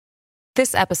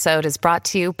This episode is brought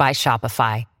to you by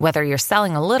Shopify. Whether you're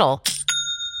selling a little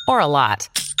or a lot,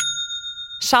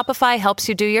 Shopify helps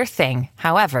you do your thing,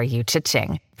 however you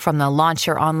cha-ching. From the launch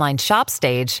your online shop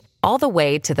stage, all the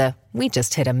way to the we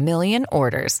just hit 1 million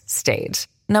orders stage.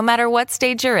 No matter what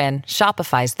stage you're in,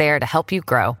 Shopify's there to help you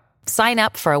grow. Sign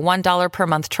up for a $1 per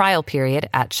month trial period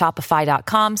at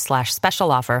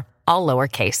shopify.com/special offer, all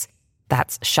lowercase.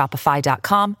 That's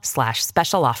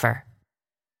shopify.com/special offer.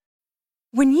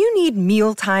 When you need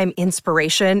mealtime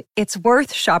inspiration, it's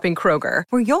worth shopping Kroger,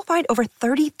 where you'll find over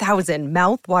 30,000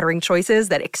 mouth-watering choices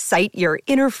that excite your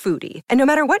inner foodie. And no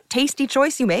matter what tasty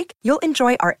choice you make, you'll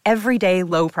enjoy our everyday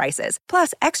low prices,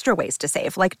 plus extra ways to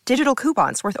save, like digital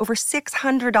coupons worth over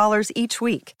 $600 each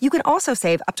week. You can also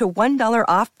save up to $1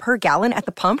 off per gallon at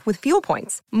the pump with fuel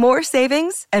points. More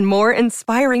savings and more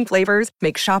inspiring flavors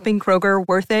make shopping Kroger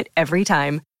worth it every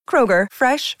time. Kroger,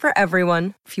 fresh for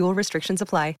everyone. Fuel restrictions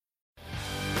apply.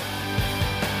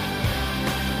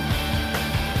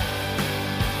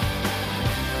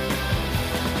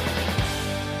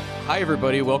 Hi,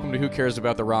 everybody. Welcome to Who Cares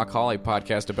About the Rock Hall, a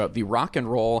podcast about the Rock and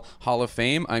Roll Hall of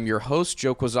Fame. I'm your host,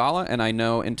 Joe Quazala, and I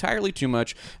know entirely too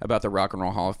much about the Rock and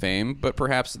Roll Hall of Fame, but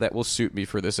perhaps that will suit me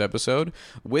for this episode.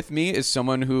 With me is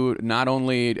someone who not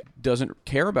only doesn't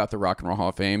care about the Rock and Roll Hall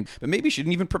of Fame, but maybe she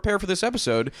didn't even prepare for this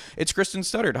episode. It's Kristen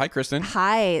Studdard. Hi, Kristen.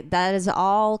 Hi. That is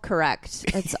all correct.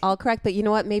 It's all correct, but you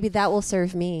know what? Maybe that will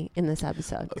serve me in this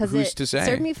episode. Because it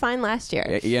served me fine last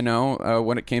year. You know,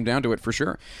 when it came down to it, for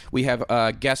sure. We have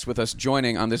guests with us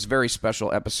joining on this very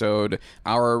special episode,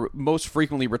 our most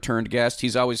frequently returned guest.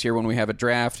 He's always here when we have a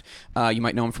draft. You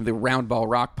might know him from the Roundball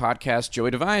Rock podcast, Joey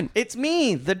Devine. It's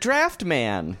me, the draft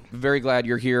man. Very glad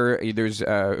you're here. There's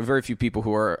very few people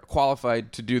who are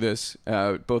qualified to do this,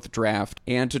 both draft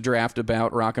and to draft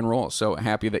about rock and roll. So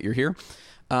happy that you're here.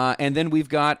 And then we've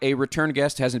got a return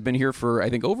guest, hasn't been here for, I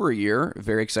think, over a year.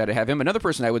 Very excited to have him. Another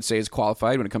person I would say is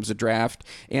qualified when it comes to draft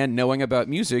and knowing about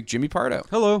music, Jimmy Pardo.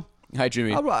 Hello. Hi,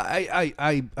 Jimmy.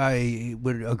 I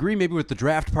would agree maybe with the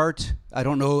draft part. I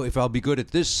don't know if I'll be good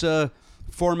at this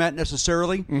format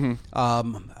necessarily. Mm-hmm.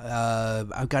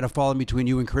 I've got to fall in between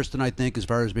you and Kristen, I think, as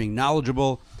far as being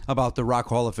knowledgeable about the Rock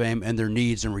Hall of Fame and their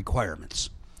needs and requirements.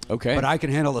 Okay. But I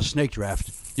can handle a snake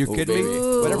draft. You're kidding baby. me?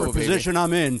 Ooh. Whatever position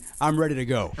I'm in, I'm ready to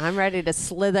go. I'm ready to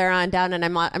slither on down, and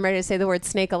I'm ready to say the word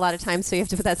snake a lot of times, so you have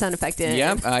to put that sound effect in.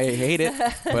 Yep, I hate it,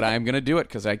 but I'm going to do it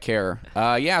because I care.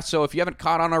 So if you haven't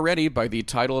caught on already by the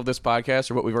title of this podcast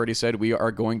or what we've already said, we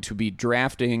are going to be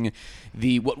drafting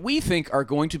what we think are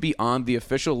going to be on the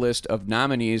official list of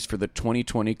nominees for the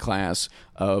 2020 class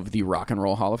of the Rock and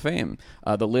Roll Hall of Fame.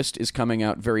 The list is coming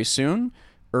out very soon,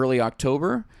 early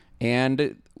October,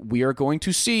 and we are going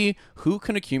to see who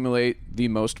can accumulate the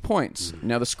most points.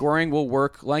 Now, the scoring will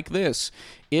work like this.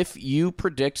 If you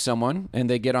predict someone and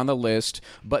they get on the list,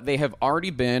 but they have already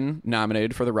been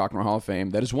nominated for the Rock and Roll Hall of Fame,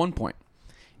 that is 1 point.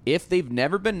 If they've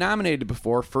never been nominated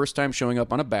before, first time showing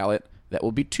up on a ballot, that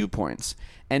will be 2 points.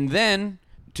 And then,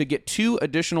 to get 2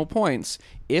 additional points,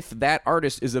 if that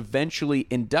artist is eventually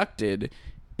inducted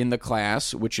in the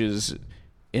class, which is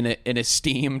an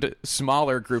esteemed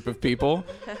smaller group of people,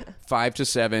 5 to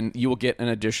 7, you will get an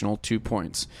additional 2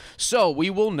 points. So we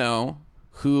will know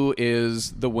who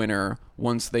is the winner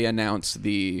once they announce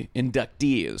the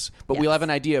inductees. But we'll have an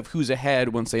idea of who's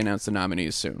ahead once they announce the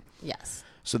nominees soon. Yes.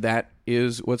 So that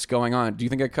is what's going on. Do you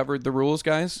think I covered the rules,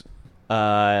 guys?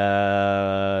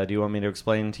 Do you want me to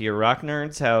explain to your rock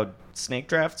nerds how snake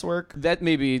drafts work? That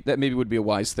maybe would be a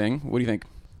wise thing. What do you think?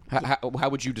 How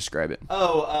would you describe it?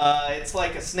 It's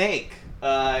like a snake.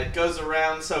 It goes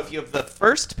around, so if you have the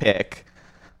first pick,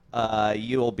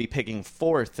 you'll be picking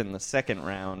fourth in the second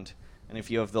round. And if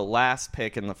you have the last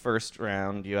pick in the first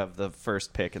round, you have the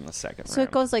first pick in the second round. So it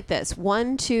goes like this: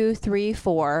 1, 2, 3,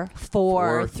 4,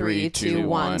 4, 3, 2,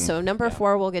 1. So number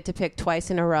 4 will get to pick twice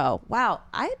in a row. Wow,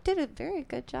 I did a very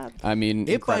good job. I mean,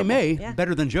 If I may,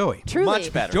 better than Joey. Truly,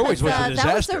 Much better. Joey's was a disaster.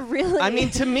 That was a really. I mean,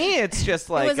 to me, it's just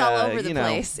like it was all over the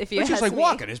place. If you It's just ask like me.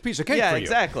 walking. It's a piece of cake yeah, for you.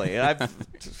 exactly.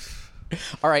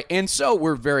 All right, and so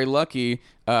we're very lucky,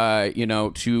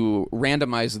 to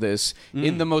randomize this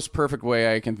in the most perfect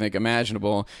way I can think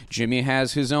imaginable. Jimmy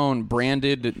has his own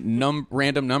branded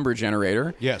random number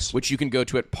generator. Yes. Which you can go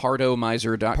to at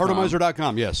pardomizer.com.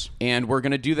 Pardomizer.com, yes. And we're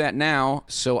going to do that now,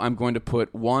 so I'm going to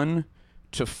put 1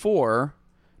 to 4.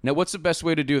 Now, what's the best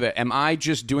way to do that? Am I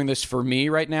just doing this for me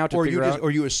right now to figure out?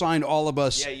 Or you assign all of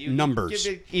us numbers.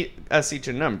 Give us each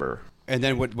a number. And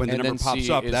then when the number pops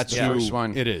up, that's the who first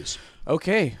one. it is.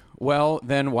 Okay. Well,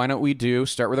 then why don't we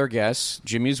start with our guests.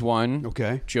 Jimmy's 1.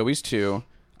 Okay. Joey's 2.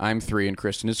 I'm 3, and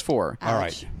Kristen is 4. All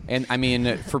right. And I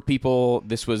mean, for people,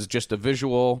 this was just a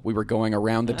visual. We were going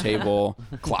around the table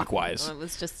clockwise. It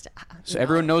was just So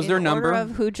everyone knows their number. Order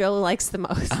of who Joe likes the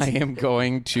most. I am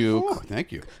going to Oh,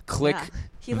 thank you. click. Yeah.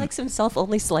 He likes himself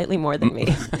only slightly more than me.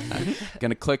 Going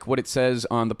to click what it says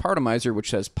on the Partomizer, which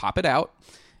says "Pop it out,"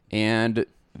 and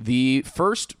the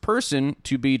first person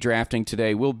to be drafting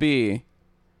today will be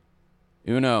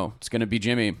Uno. It's going to be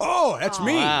Jimmy. Oh, that's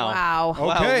me. Wow.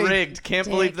 Okay. Wow, rigged. Can't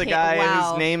believe the guy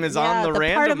Wow. whose name is Yeah, on the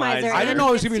randomizer. I didn't know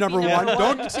it was going to be number one.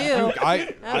 Don't. Two.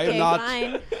 I Okay, am not.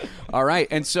 fine. All right,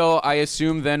 and so I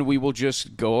assume then we will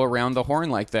just go around the horn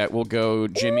like that. We'll go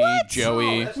Jimmy,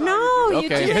 Joey. No, you Okay.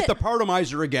 did You it. hit the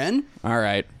Partomizer again. All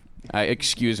right.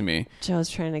 Excuse me. Joe's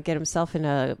trying to get himself in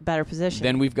a better position.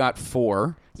 Then we've got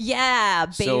 4. yeah,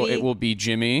 baby. So it will be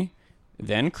Jimmy,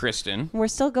 then Kristen. We're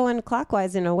still going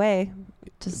clockwise in a way.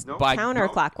 Just By-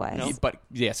 counterclockwise. But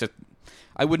yes,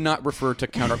 I would not refer to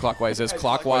counterclockwise as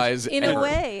clockwise. In ever. a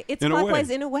way. It's In a way. clockwise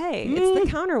in a way. It's the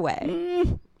counter way.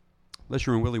 Unless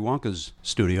you're in Willy Wonka's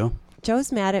studio.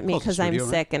 Joe's mad at me Close to because I'm studio,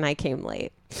 right? sick and I came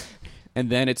late. And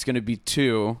then it's going to be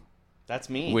 2, That's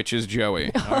me. which is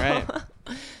Joey. All right.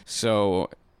 So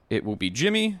it will be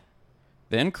Jimmy,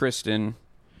 then Kristen,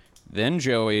 then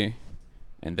Joey,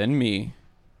 and then me,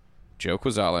 Joe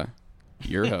Quazala,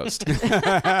 your host.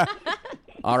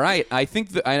 All right, I think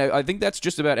I think that's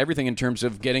just about everything in terms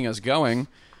of getting us going.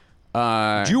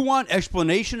 Do you want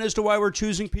explanation as to why we're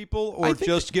choosing people, or I think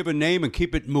just give a name and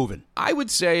keep it moving? I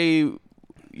would say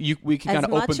we can As kind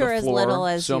of much open or the as floor little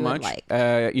as so you would much,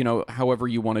 like. however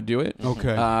you want to do it.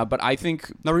 Okay. But I think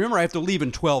Now remember, I have to leave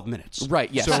in 12 minutes. Right,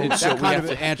 yes. So And that so we kind have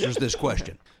of answers this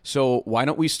question. so. Why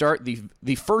don't we start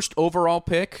the first overall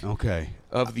pick Okay.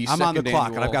 of the I'm on the second clock,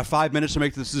 and annual- I've got 5 minutes to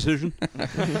make this decision.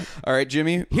 All right,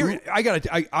 Jimmy. Here,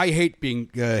 I hate being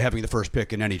having the first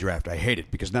pick in any draft. I hate it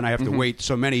because then I have to wait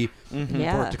so many for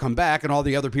Yeah. it to come back, and all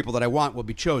the other people that I want will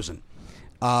be chosen.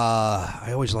 I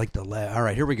always like to laugh. All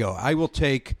right, here we go. I will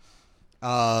take.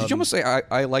 Did you almost say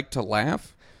I like to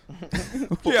laugh?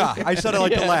 Yeah, I said I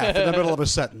like to laugh in the middle of a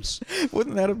sentence.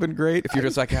 Wouldn't that have been great if you're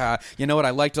just like, you know what?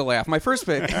 I like to laugh. My first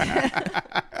pick.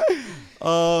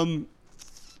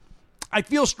 I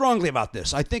feel strongly about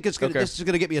this. I think it's gonna. Okay. This is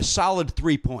going to get me a solid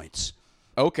 3 points.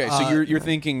 Okay, so you're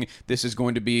thinking this is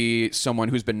going to be someone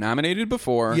who's been nominated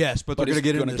before. Yes, but they're is gonna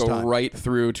get in gonna this go time. right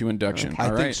through to induction. I All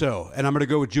think right. so, and I'm going to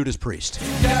go with Judas Priest.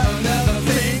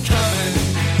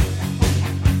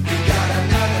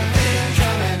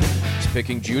 He's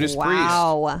picking Judas Priest.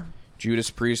 Wow. Judas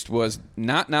Priest was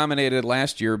not nominated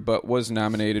last year, but was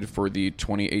nominated for the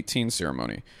 2018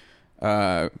 ceremony.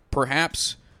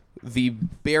 Perhaps the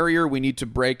barrier we need to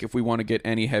break if we want to get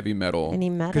any heavy metal. Any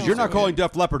metal? Because you're not calling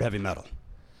Def Leppard heavy metal.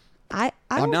 I would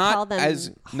call them not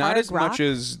hard as rock.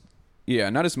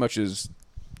 much as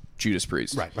Judas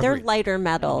Priest. Right. They're agreed. lighter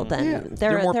metal than Yeah.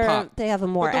 They're more pop. They have a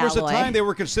more But there was alloy. a time they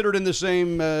were considered in the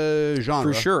same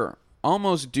genre. For sure.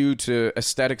 Almost due to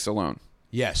aesthetics alone.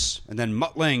 Yes, and then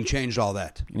Mutt Lange changed all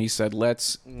that. And he said,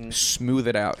 let's smooth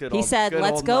it out. Good He old- said, good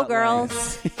 "Let's old go, Mutt Lange."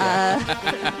 girls."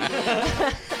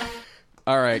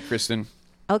 All right, Kristen.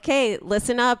 Okay,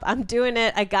 listen up. I'm doing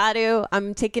it. I got to.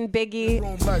 I'm taking Biggie.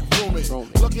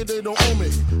 Lucky they don't own me.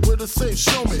 Where to say,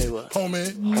 show me,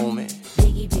 homie.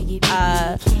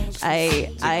 I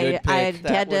pick.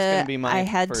 That had was gonna be my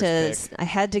first pick. I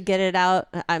had to get it out.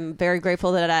 I'm very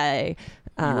grateful that I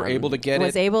You were able to get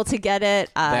was it. able to get it.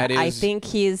 That I is- think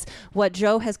he's what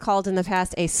Joe has called in the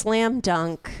past a slam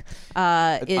dunk. Is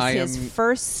I his am-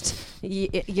 first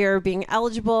year being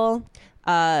eligible.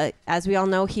 As we all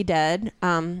know, he did.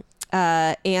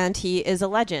 And he is a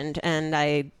legend. And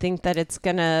I think that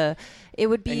it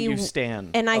would be. And you stan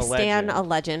And I a stan legend. a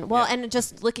legend. Well, Yeah. and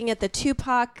just looking at the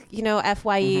Tupac,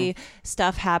 FYE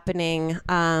stuff happening,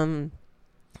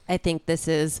 I think this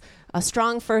is a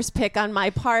strong first pick on my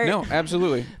part. No,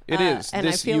 absolutely. It is. and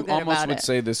I This feel you good almost about would it.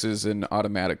 say this is an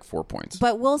automatic 4 points.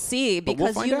 But we'll see we'll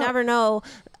because find you out. never know.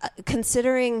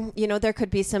 Considering, there could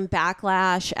be some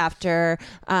backlash after,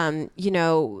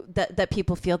 that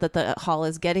people feel that the hall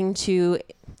is getting too,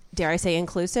 dare I say,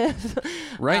 inclusive.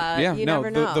 Right? Yeah. You No, never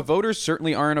know. the voters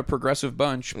certainly aren't a progressive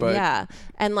bunch, but yeah.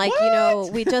 And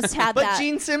we just had But that.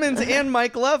 Gene Simmons and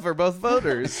Mike Love are both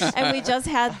voters. And we just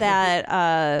had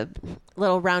that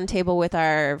little round table with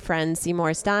our friend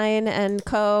Seymour Stein and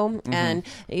co. Mm-hmm. And,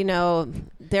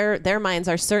 their minds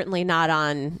are certainly not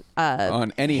on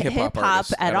any hip-hop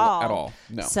artist at at all.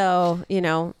 No. So,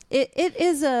 it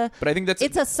is But I think that's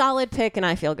it's a solid pick, and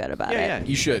I feel good about it. yeah.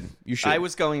 you should. You should. I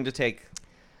was going to take.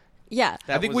 Yeah.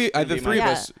 I think was gonna the be three my-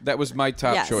 of us. That was my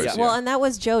top Yes. choice. Well, yeah. and that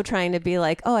was Joe trying to be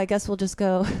like, oh, I guess we'll just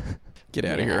go. Get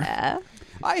out of here. Yeah.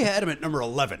 I had him at number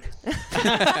 11.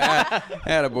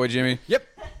 Attaboy, Jimmy. Yep.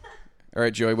 All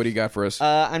right, Joey, what do you got for us?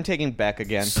 I'm taking Beck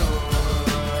again.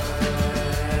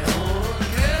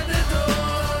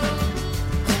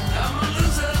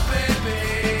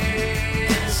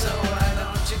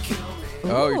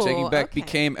 Oh, you're taking Beck. okay.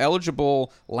 Became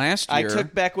eligible last I year.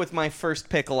 took Beck with my first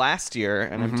pick last year,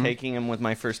 and Mm-hmm. I'm taking him with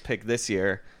my first pick this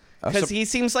year. Because he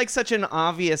seems like such an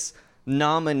obvious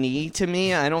nominee to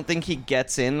me. I don't think he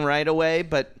gets in right away,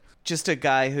 but just a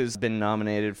guy who's been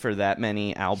nominated for that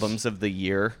many albums of the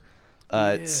year.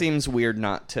 It seems weird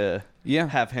not to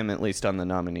have him at least on the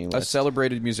nominee a list.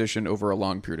 celebrated musician over a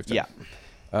long period of time.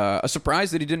 Yeah. A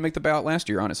surprise that he didn't make the ballot last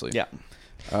year, honestly. Yeah.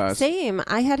 Same.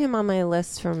 I had him on my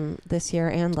list from this year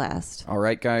and last. All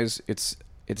right, guys, it's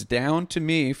down to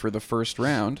me for the first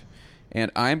round,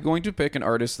 and I'm going to pick an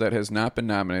artist that has not been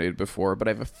nominated before, but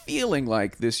I have a feeling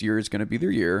like this year is going to be their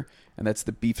year, and that's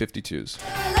the B-52s.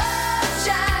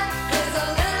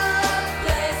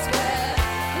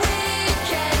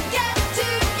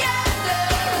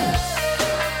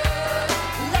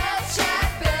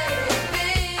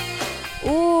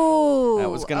 Ooh. That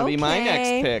was going to be my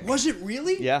next pick. Was it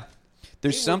really? Yeah.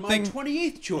 There's They something. were my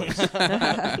 28th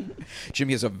choice.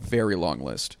 Jimmy has a very long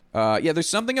list. There's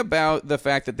something about the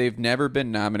fact that they've never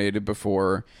been nominated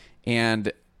before,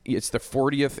 and it's the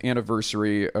 40th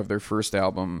anniversary of their first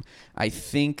album, I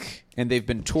think, and they've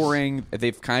been touring.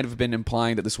 They've kind of been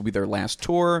implying that this will be their last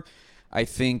tour. I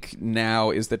think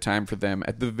now is the time for them,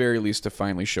 at the very least, to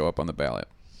finally show up on the ballot.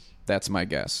 That's my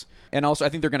guess. And also, I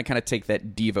think they're going to kind of take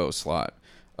that Devo slot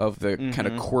of the kind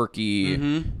of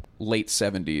quirky late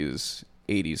 70s,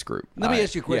 80s group. Let me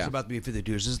ask you a question Yeah. about the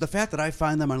B-52s. Is the fact that I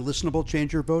find them unlistenable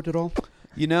change your vote at all?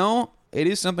 You know, it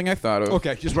is something I thought of.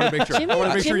 Okay, just want to make sure. I want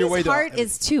to make sure you're Jimmy's way heart down.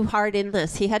 is too hard in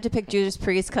this. He had to pick Judas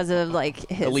Priest because of like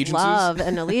his Allegiances? love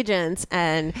and allegiance,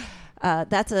 and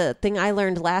that's a thing I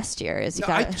learned last year. Is you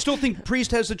No, I got still think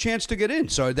Priest has a chance to get in.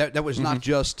 So that was not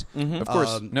just. Of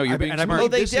course. No, you're being and I smart.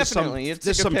 believe Oh, they this is some- definitely- it's a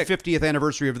this is good some pick. 50th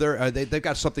anniversary of their. They've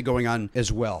got something going on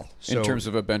as well. So, in terms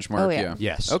of a benchmark, Oh, yeah.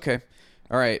 Yes. Okay.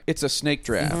 All right. It's a snake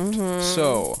draft.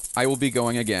 So I will be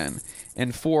going again.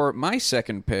 And for my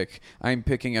second pick, I'm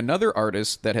picking another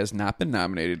artist that has not been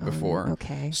nominated before.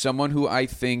 okay. Someone who I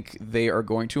think they are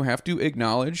going to have to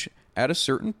acknowledge at a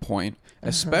certain point,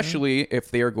 especially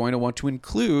if they are going to want to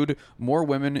include more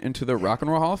women into the Rock and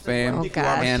Roll Hall of Fame. Oh, I'm God.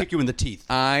 gonna And kick you in the teeth.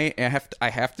 I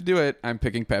have to do it. I'm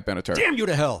picking Pat Benatar. Damn you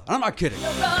to hell! I'm not kidding.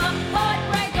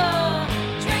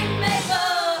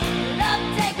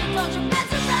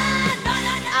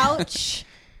 ouch,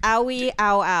 owie,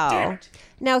 ow, ow.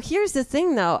 Now here's the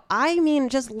thing, though. I mean,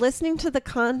 just listening to the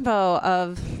convo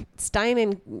of Stein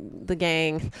and the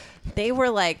gang, they were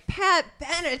like Pat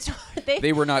Benatar.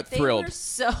 They were not thrilled.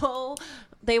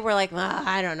 They were like,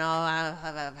 I don't know.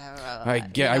 I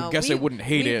guess I wouldn't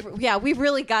hate it. Yeah, we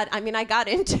really got. I mean, I got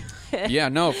into it. Yeah,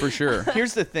 no, for sure.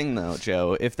 Here's the thing, though,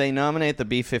 Joe. If they nominate the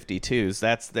B-52s,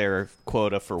 that's their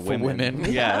quota for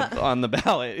women. Yeah, on the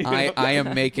ballot. you know? I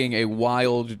am making a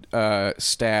wild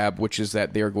stab, which is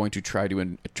that they are going to try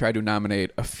to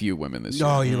nominate a few women this year.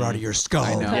 No, you're out of your skull.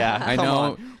 I know. Yeah, I come know.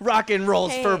 on. Rock and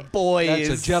roll's Hey. for boys.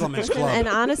 That's a gentleman's club. And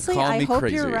honestly, Call I me hope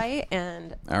you're crazy. right.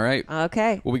 And All right.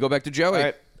 okay. Well, we go back to Joey. All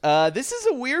right. This is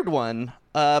a weird one,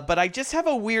 but I just have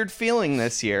a weird feeling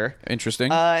this year.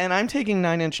 Interesting. And I'm taking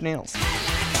 9 Inch Nails.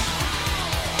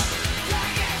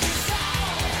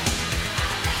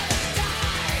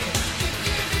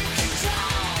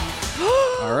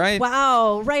 All right.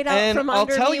 Wow, right out And from I'll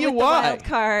under tell me you with why. the wild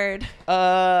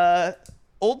card.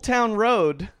 Old Town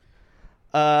Road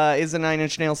is a 9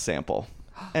 Inch Nails sample.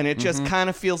 And it just kind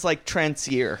of feels like Trent's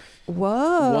year.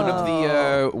 Whoa.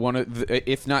 One of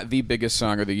the, if not the biggest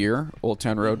song of the year, "Old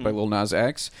Town Road" by Lil Nas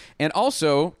X, and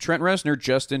also Trent Reznor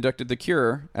just inducted The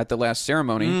Cure at the last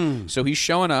ceremony, so he's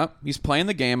showing up. He's playing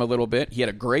the game a little bit. He had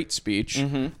a great speech.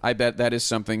 I bet that is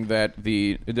something that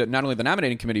not only the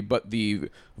nominating committee but the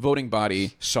voting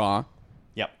body saw.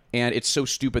 Yep. And it's so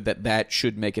stupid that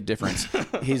should make a difference.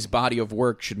 His body of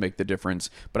work should make the difference.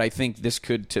 But I think this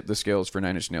could tip the scales for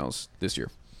 9 Inch Nails this year.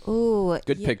 Ooh.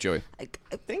 Good yeah. pick, Joey.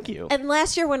 Thank you. And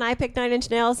last year when I picked 9 Inch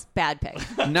Nails, bad pick.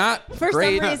 Not For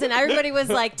great. some reason, everybody was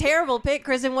like, terrible pick,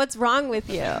 Kristen, what's wrong with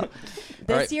you?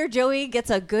 This right. year, Joey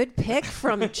gets a good pick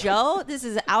from Joe. This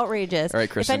is outrageous. All right, If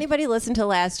Kristen. anybody listened to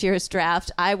last year's draft,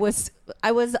 I was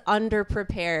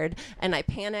underprepared and I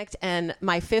panicked. And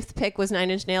my fifth pick was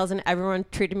 9 Inch Nails, and everyone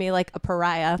treated me like a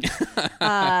pariah.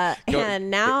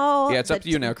 And now, Yeah, it's up to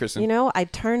you now, Kristen. You know, I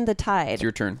turned the tide. It's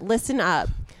your turn. Listen up.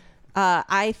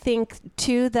 I think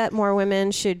too that more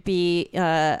women should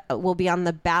will be on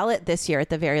the ballot this year at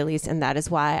the very least, and that is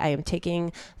why I am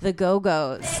taking the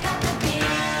Go-Go's.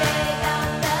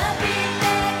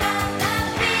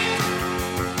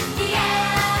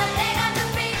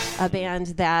 A band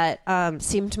that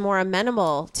seemed more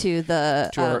amenable to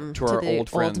the To our the old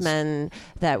friends. men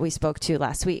that we spoke to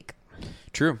last week.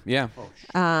 True. Yeah.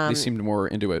 They seemed more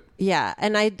into it. Yeah,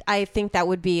 and I think that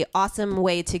would be awesome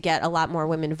way to get a lot more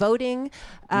women voting.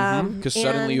 Because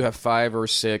suddenly you have 5 or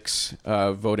 6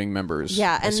 voting members.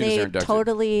 Yeah, as and soon as they they're inducted.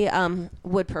 totally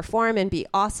would perform and be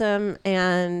awesome,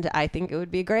 and I think it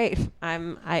would be great.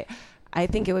 I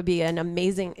think it would be it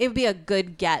would be a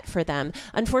good get for them.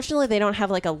 Unfortunately, they don't have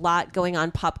like a lot going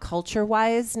on pop culture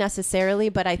wise necessarily,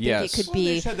 but I think Yes. it could Well, they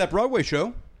be. just had that Broadway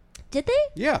show. Did they?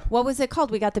 Yeah. What was it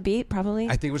called? We Got the Beat, probably.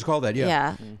 I think it was called that, yeah.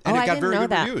 Yeah. And I it got didn't very know good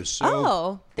that. reviews. So.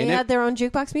 Oh, they And had their own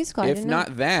jukebox musical. I If didn't know.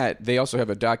 not that, they also have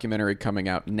a documentary coming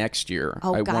out next year.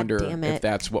 Oh, I God wonder damn it. if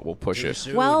that's what will push it.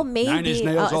 Well, maybe. Nine Inch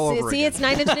Nails all over see, again. it's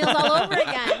 9 Inch Nails all over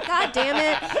again. God damn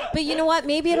it. But you know what?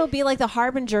 Maybe it'll be like the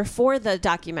harbinger for the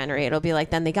documentary. It'll be like,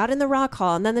 then they got in the Rock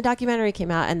Hall, and then the documentary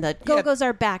came out, and the Go-Go's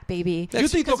are back, baby. Do you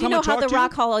think they'll Because you come know and how talk the to you?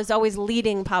 Rock Hall is always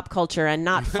leading pop culture and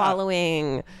not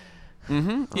following.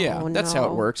 Yeah, Oh, that's how it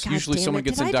no. works. God Usually damn someone it.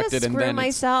 gets Did inducted I just and screw then it's-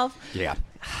 myself? Yeah.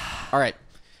 All right.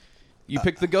 You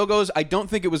picked the Go-Go's. I don't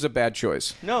think it was a bad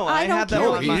choice. No, I I don't had them care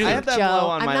on what my, you I think, had them Joe. low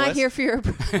on I'm my not list. here for your.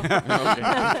 Okay.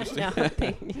 No,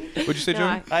 thank you. What'd you say, No,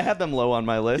 Jimmy? I had them low on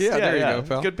my list. Yeah, there you go,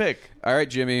 pal. Good pick. All right,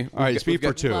 Jimmy. All right, speed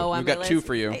for 2. Low on We've my got 2 list.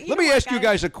 for you. Let know me what, ask you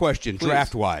guys a question,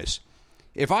 draft-wise.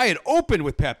 If I had opened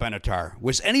with Pat Benatar,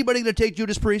 was anybody going to take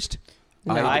Judas Priest?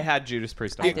 No, I had Judas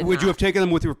Priest. I did Would not. you have taken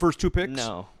them with your first 2 picks?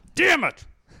 No. Damn it!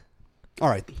 All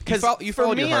right. Because you for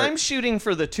followed your me, heart. I'm shooting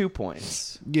for the 2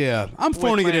 points. Yeah, I'm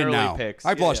phoning my it in early now. picks.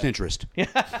 I've Yeah, lost yeah. interest.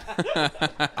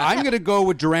 I'm going to go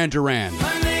with Duran Duran.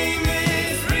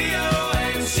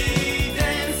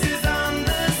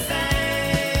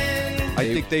 I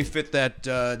think they fit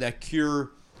that Cure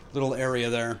little area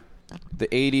there. The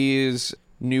 80s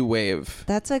new wave.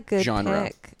 That's a good Genre.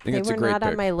 pick. I think They it's a were great not on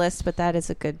pick. my list, but that is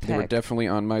a good pick. They were definitely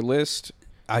on my list.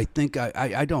 I think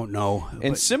I don't know.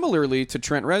 And similarly to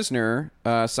Trent Reznor,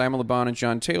 Simon Le Bon and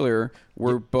John Taylor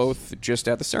were both just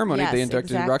at the ceremony. Yes, They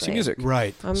inducted in Roxy exactly. Music.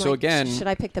 Right. I'm So like, again- should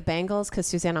I pick the Bengals because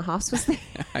Susanna Hoffs was there?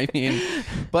 I mean,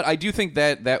 but I do think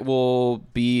that will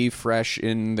be fresh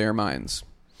in their minds.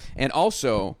 And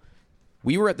also,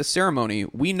 we were at the ceremony.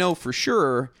 We know for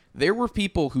sure there were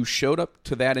people who showed up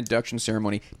to that induction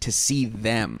ceremony to see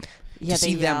them. Yeah, to they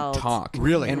see them yelled. talk.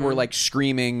 Really? And were like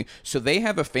screaming. So they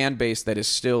have a fan base that is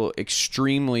still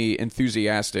extremely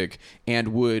enthusiastic and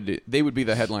they would be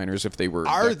the headliners if they were.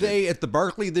 Are inducted. they at the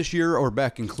Barclay this year or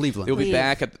back in Cleveland? They'll be Cleve.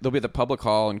 back they'll be at the Public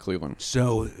Hall in Cleveland.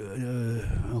 So,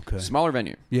 okay. Smaller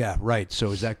venue. Yeah, right. So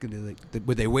is that gonna,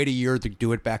 would they wait a year to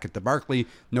do it back at the Barclay,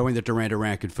 knowing that Duran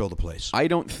Duran could fill the place? I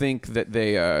don't think that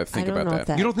they think I don't about know that. if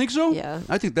that- You don't think so? Yeah.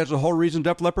 I think that's the whole reason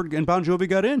Def Leppard and Bon Jovi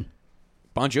got in.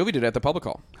 Bon Jovi did it at the Public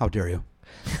Hall. How dare you?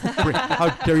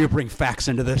 How dare you bring facts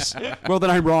into this? Well, then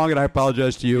I'm wrong, and I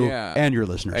apologize to you Yeah. and your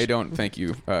listeners. I don't thank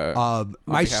you. My on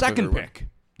behalf of second everyone. pick,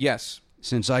 Yes,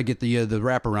 since I get the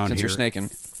wraparound since here, you're snaking.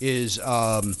 is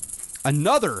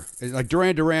another. Like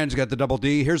Duran Duran's got the double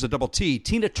D. Here's the double T.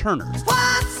 Tina Turner.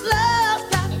 What's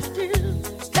love got to do?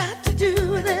 Got to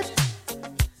do with it.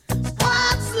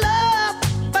 What's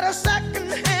love but a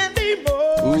second-hand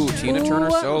emotion? Ooh, Tina Turner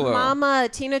Ooh, solo. Mama,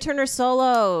 Tina Turner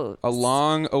solo. A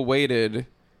long-awaited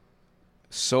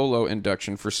solo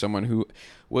induction for someone who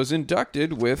was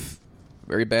inducted with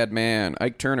very bad man,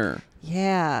 Ike Turner.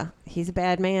 Yeah, he's a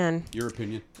bad man. Your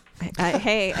opinion?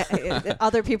 Hey,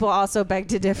 other people also beg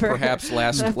to differ. Perhaps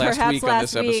last Perhaps week on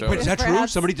last this week. episode. Wait, is that true?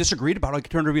 Perhaps- Somebody disagreed about Ike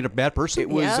Turner being a bad person? It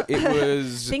was. Yep. It I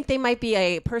was. think they might be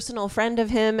a personal friend of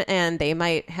him, and they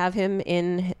might have him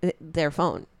in their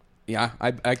phone. Yeah,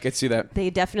 I could see that. They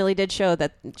definitely did show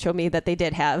me that they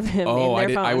did have him Oh, in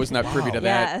their phone. I was not privy to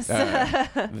that.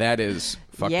 Yes. That is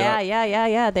fucked yeah, up.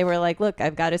 yeah. They were like, "Look,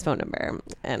 I've got his phone number,"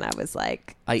 and I was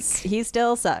like, Ike. He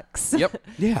still sucks." Yep.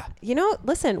 Yeah. You know,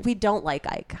 listen, we don't like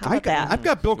Ike. How about that? I've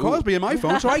got Bill Cosby in my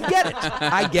phone, so I get it.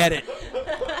 I get it.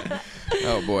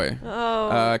 Oh boy.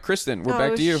 Kristen, we're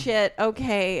back to you. Shit.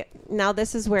 Okay. Now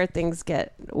this is where things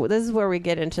get. This is where we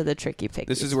get into the tricky picks.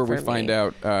 This is where we find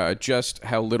out just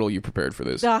how little you prepared for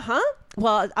this.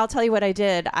 Well, I'll tell you what I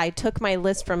did. I took my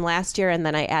list from last year and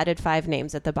then I added 5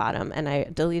 names at the bottom and I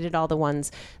deleted all the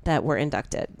ones that were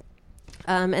inducted.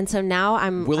 And so now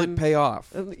Will it pay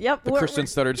off? Yep. The Kristen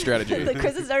Studdard strategy. The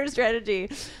Kristen Studdard strategy.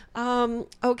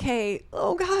 Okay.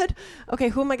 Oh God. Okay.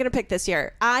 Who am I going to pick this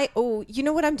year? You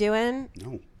know what I'm doing?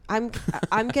 No. I'm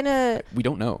gonna We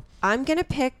don't know. I'm gonna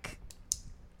pick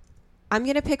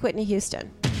Whitney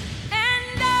Houston.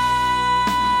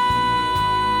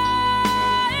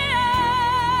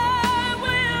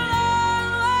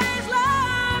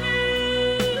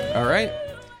 All right.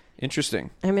 Interesting.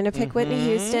 I'm going to pick Whitney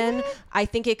Houston. I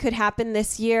think it could happen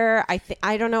this year.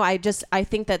 I don't know. I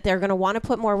think that they're going to want to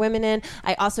put more women in.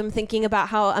 I also am thinking about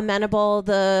how amenable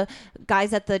the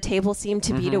guys at the table seem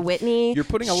to be to Whitney. You're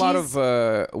putting a lot of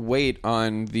weight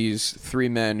on these three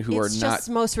men who are It's not just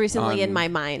most recently in on- my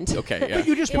mind. Okay, yeah. But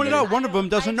you just pointed out one of them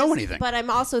doesn't know anything. But I'm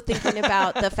also thinking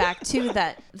about the fact too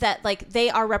that like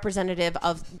they are representative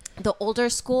of the older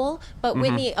school, but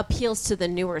Whitney appeals to the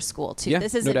newer school too. Yeah,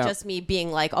 This no isn't doubt. just me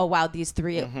being like, oh wow, these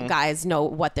three guys know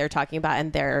what they're talking about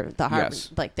and they're the hard, Yes.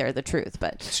 like they're the truth.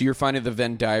 But So you're finding the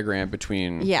Venn diagram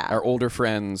between Yeah. our older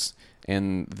friends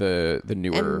and the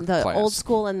newer and the class. old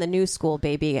school and the new school,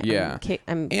 baby. Yeah.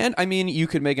 I'm And I mean, you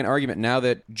could make an argument now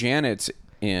that Janet's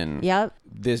in. Yep.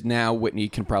 This now Whitney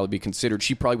can probably be considered.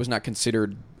 She probably was not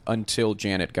considered until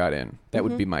Janet got in. That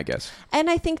would be my guess.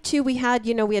 And I think too, we had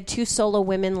two solo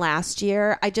women last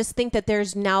year. I just think that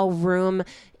there's now room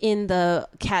in the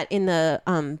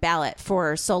ballot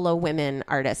for solo women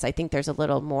artists. I think there's a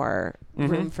little more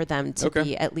room for them to Okay.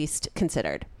 be at least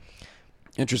considered.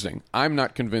 Interesting. I'm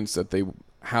not convinced that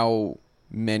how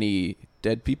many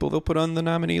dead people they'll put on the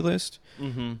nominee list.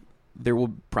 Mm-hmm. There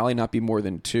will probably not be more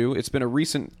than 2. It's been a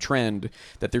recent trend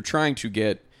that they're trying to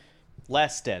get,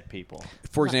 Less dead people.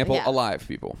 for example, yeah. alive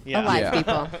people. Yeah. Alive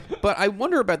people. But I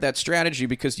wonder about that strategy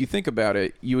because you think about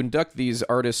it, you induct these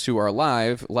artists who are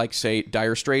alive, like, say,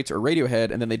 Dire Straits or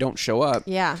Radiohead, and then they don't show up.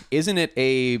 Yeah. Isn't it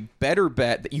a better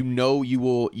bet that you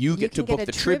get to can get book a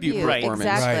the tribute tribute. Right. performance?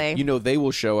 Exactly. Right. You know they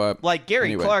will show up. Like Gary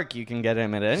Anyway. Clark, you can get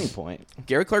him at any point.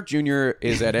 Gary Clark Jr.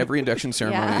 is at every induction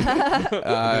ceremony,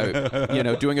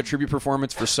 doing a tribute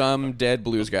performance for some dead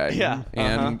blues guy. Yeah.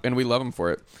 And we love him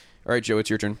for it. All right, Joe, it's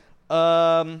your turn.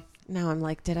 Now I'm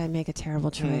like, did I make a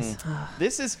terrible choice?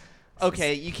 This is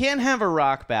okay. You can't have a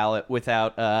rock ballot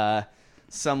without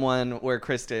someone where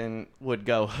Kristen would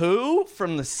go, who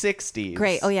from the 60s.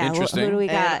 Great. Oh yeah. Interesting. Who do we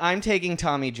got? And I'm taking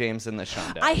Tommy James and the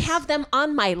Shondells. I have them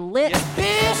on my list.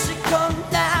 Here she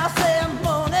comes now, saying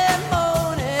morning.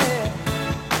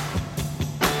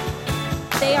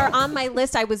 They are on my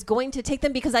list. I was going to take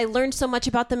them because I learned so much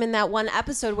about them in that one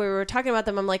episode where we were talking about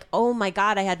them. I'm like, oh my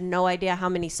God, I had no idea how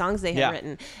many songs they had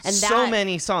written. And so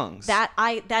many songs. That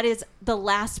is the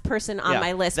last person on Yeah,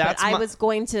 my list. But that's that my- was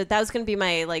going to be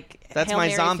my That's Hail my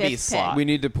Mary zombie fifth slot. pick. We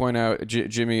need to point out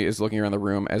Jimmy is looking around the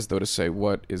room as though to say,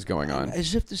 what is going on?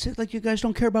 As if to say, like, you guys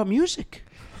don't care about music.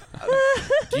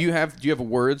 Do you have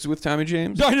words with Tommy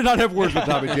James? No, I did not have words with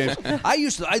Tommy James.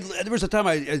 There was a time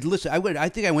I listened. I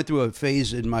think I went through a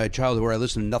phase in my childhood where I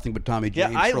listened to nothing but Tommy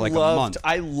James yeah, for like a month.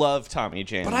 I love Tommy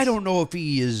James. But I don't know if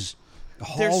he is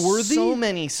There's hall-worthy. so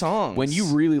many songs. When you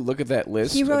really look at that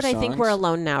list, He wrote of I Think songs, We're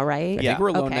Alone Now, right? I Yeah. think we're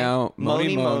alone Okay. now.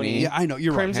 Moni Moni. Yeah, I know.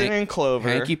 You're Crimson right. and Clover.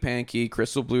 Hanky Panky,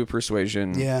 Crystal Blue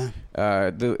Persuasion. Yeah.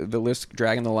 The list,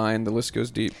 Dragging the Line, the list goes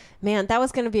deep. Man, that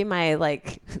was going to be my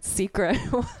secret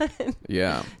one.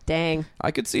 Yeah. Dang. I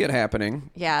could see it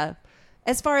happening. Yeah.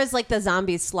 As far as the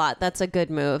zombies slot, that's a good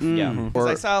move. Yeah, because Or-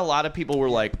 I saw a lot of people were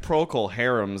like, Procol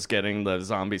Harum's getting the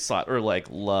zombie slot, or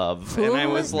Love. Who? And I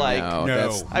was like, No, No.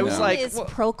 that's, I was no. like- Who is Well-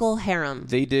 Procol Harum?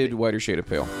 They did Whiter Shade of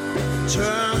Pale.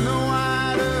 Turn the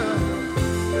wider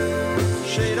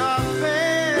shade of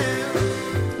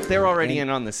pale. they're already in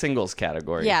on the singles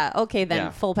category. Yeah, okay, then Yeah.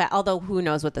 full pack. Although who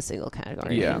knows what the single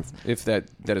category Yeah. means. If that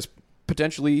is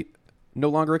potentially no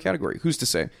longer a category. Who's to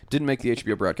say? Didn't make the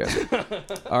HBO broadcast.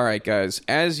 All right, guys.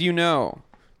 As you know,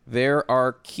 there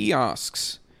are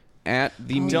kiosks at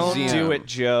the Don't museum. do it,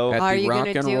 Joe. At Are the you Rock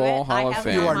going to and do Roll it? Hall I of have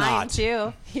Fame. You are mine not.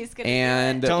 too. He's going to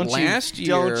And last year,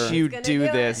 don't you gonna do do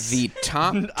it. this. the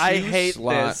top two I hate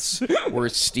slots were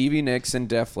Stevie Nicks and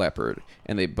Def Leppard,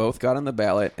 and they both got on the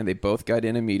ballot, and they both got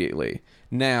in immediately.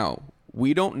 Now,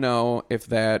 we don't know if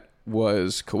that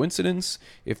was coincidence,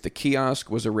 if the kiosk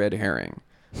was a red herring.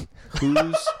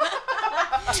 Who's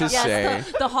to say?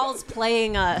 Yes, the hall's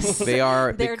playing us. They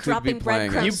are. They're they could dropping be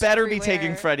playing breadcrumbs. us. You better be everywhere.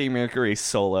 taking Freddie Mercury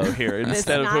solo here It's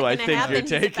instead of not who I gonna think happen. you're He's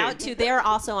taking. about to. They are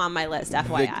also on my list,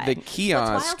 FYI. The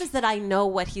kiosk- What's wild is that I know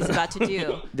what he's about to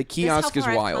do. The kiosk This is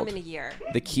how far I've wild. come in a year.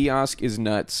 The kiosk is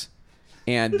nuts,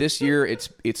 and this year it's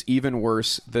even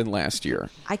worse than last year.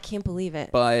 I can't believe it.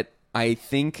 But I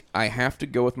think I have to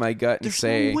go with my gut and There's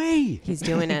say no way. He's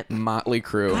doing it. Motley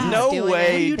Crue. He's No doing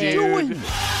way, it. dude. Doing.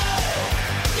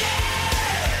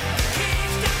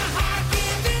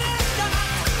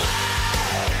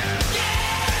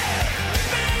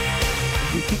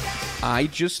 I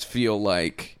just feel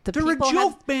like They're a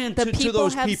joke band to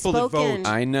those people that vote.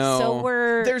 I know.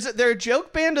 So They're a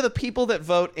joke band to the people that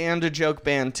vote and a joke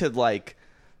band to like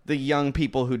the young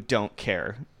people who don't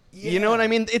care. You know what I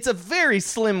mean? It's a very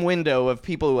slim window of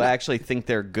people who actually think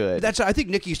they're good. I think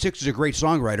Nikki Sixx is a great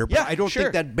songwriter, but I don't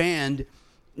think that band.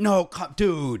 No,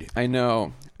 dude. I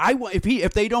know.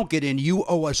 If they don't get in, you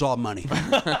owe us all money.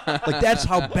 Like that's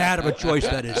how bad of a choice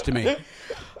that is to me.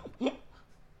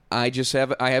 I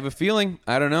have a feeling,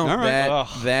 I don't know,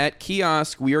 that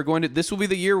kiosk, this will be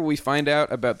the year where we find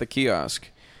out about the kiosk.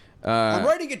 I'm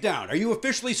writing it down. Are you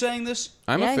officially saying this?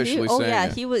 I'm officially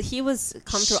saying it. he was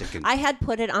comfortable. I had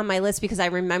put it on my list because I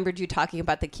remembered you talking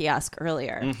about the kiosk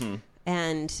earlier. Mm-hmm.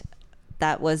 And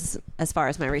that was as far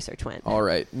as my research went. All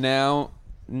right. Now,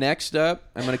 next up,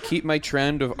 I'm going to keep my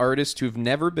trend of artists who've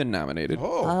never been nominated.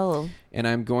 Oh. And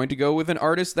I'm going to go with an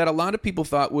artist that a lot of people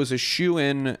thought was a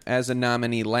shoo-in as a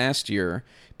nominee last year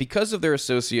because of their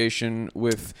association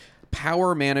with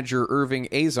power manager Irving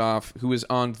Azoff, who is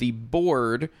on the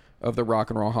board of the Rock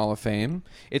and Roll Hall of Fame.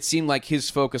 It seemed like his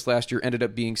focus last year ended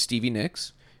up being Stevie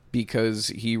Nicks because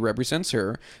he represents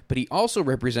her, but he also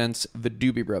represents the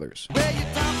Doobie Brothers.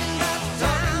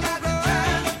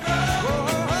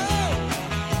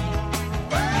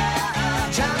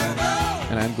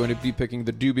 And I'm going to be picking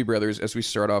the Doobie Brothers as we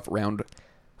start off round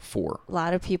 4. A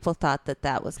lot of people thought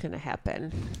that was going to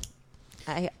happen.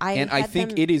 I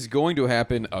think it is going to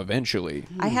happen eventually.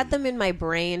 I had them in my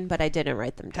brain, but I didn't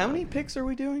write them down. How many picks are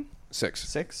we doing? 6.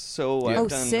 6. So I've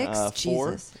done 6?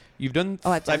 4. Jesus. You've done.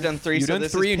 I've done 3. You've so done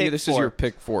this 3, is and pick this 4. is your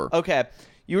pick 4. Okay,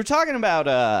 you were talking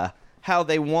about how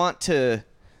they want to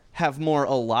have more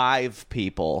alive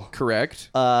people. Correct.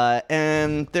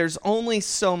 And there's only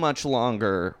so much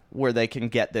longer where they can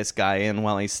get this guy in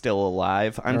while he's still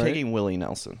alive. I'm taking Willie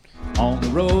Nelson. On the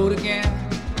road again.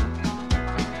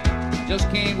 Just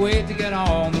can't wait to get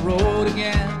on the road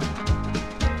again.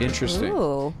 Interesting.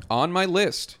 Ooh. On my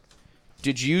list,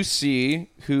 did you see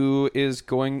who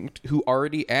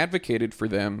already advocated for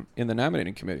them in the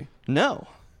nominating committee? No.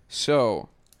 So,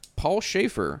 Paul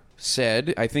Schaefer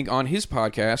said, I think on his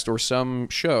podcast or some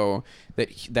show,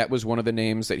 that was one of the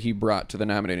names that he brought to the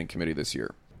nominating committee this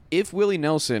year. If Willie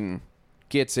Nelson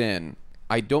gets in,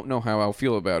 I don't know how I'll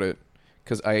feel about it,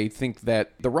 because I think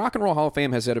that the Rock and Roll Hall of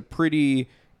Fame has had a pretty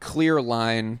clear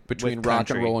line between With rock and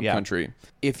country, roll and yeah. country.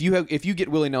 If you get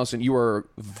Willie Nelson, you are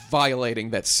violating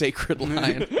that sacred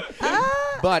line.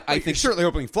 But I think you're certainly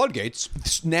opening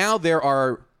floodgates. now there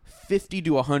are 50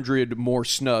 to 100 more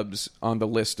snubs on the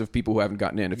list of people who haven't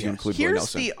gotten in if you include Willie Here's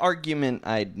Nelson. the argument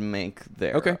I'd make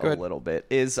there Okay, go ahead. little bit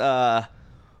is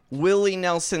Willie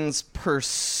Nelson's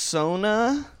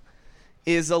persona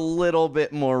is a little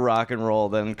bit more rock and roll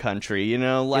than country, you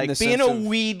know, like the being sense a of-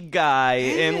 weed guy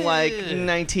in like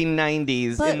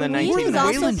 1990s But in the weed is 1990s.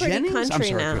 also Waylon pretty Jennings? I'm country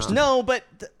sorry, now. Kristen. No, but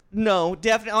no,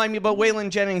 definitely. I mean, but Waylon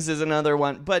Jennings is another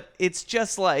one. But it's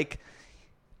just like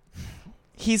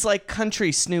he's like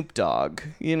country Snoop Dogg.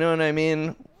 You know what I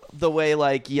mean? The way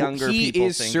like younger he people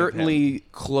is think of him. certainly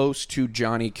close to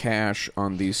Johnny Cash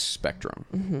on the spectrum.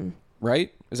 Mm-hmm.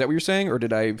 Right? Is that what you're saying, or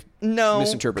did I No,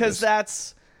 misinterpret because this?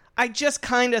 that's. I just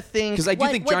kind of think Because I do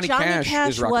think what Johnny Cash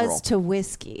is rock and was roll. to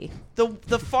whiskey,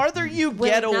 the farther you Willie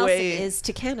get Nelson away is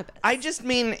to cannabis. I just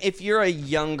mean if you're a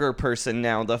younger person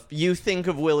now, you think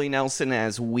of Willie Nelson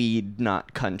as weed,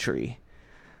 not country.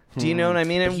 Do you know what I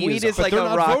mean? And he weed is is like But a they're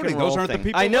not rock voting. and roll Those aren't the thing.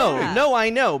 people I know, voting. no, I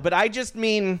know, but I just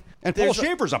mean. And Paul there's-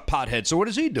 Schaefer's a pothead, so what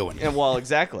is he doing? Well,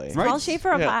 exactly. Right? Paul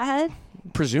Schaefer a pothead?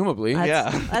 Presumably. That's,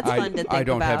 Yeah. that's fun to think I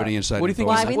don't about. have any insight. What do you think?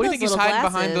 Well, He's, I mean, what do you those think he's little hiding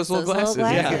behind those little glasses?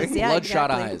 glasses. Yeah. Bloodshot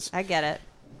exactly. eyes. I get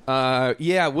it.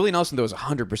 Yeah, Willie Nelson though is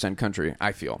 100% country.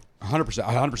 I feel. 100%.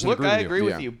 100% Look, I agree Yeah.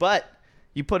 with you, but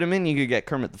you put him in, you could get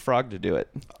Kermit the Frog to do it.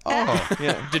 Oh,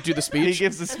 Yeah, Did do the he speech?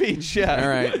 gives the speech. Yeah. All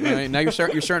right. Now you're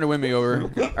starting to win me over.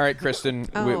 All right, Kristen,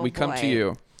 Oh, we come to boy.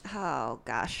 you. Oh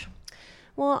gosh.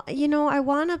 Well, you know, I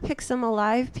want to pick some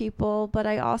alive people, but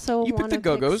I also You picked want to the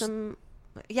Go-Go's. pick some.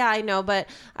 Yeah, I know, but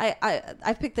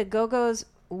I picked the Go-Go's,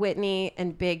 Whitney,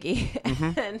 and Biggie,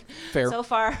 and Fair. so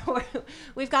far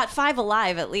we've got 5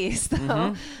 alive at least.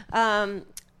 Though.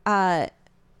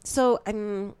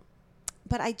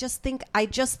 But I just think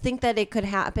that it could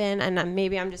happen, and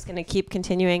maybe I'm just going to keep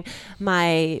continuing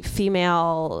my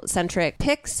female-centric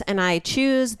picks, and I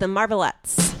choose the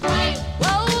Marvelettes.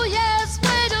 Oh, yes,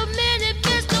 wait a minute,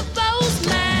 Mr.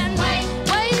 Postman.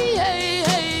 Wait,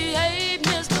 hey,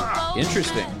 Mr. Postman.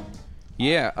 Interesting.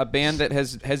 Yeah, a band that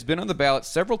has been on the ballot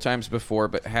several times before,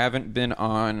 but haven't been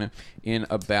on in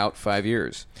about 5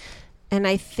 years. And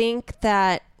I think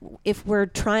that if we're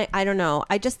trying, I don't know.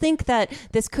 I just think that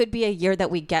this could be a year that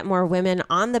we get more women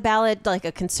on the ballot, like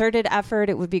a concerted effort.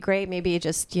 It would be great. Maybe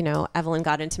just, Evelyn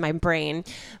got into my brain,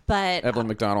 but Evelyn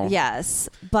McDonald. Yes,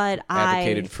 but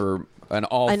advocated for an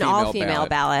all-female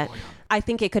ballot. I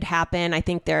think it could happen. I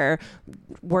think they're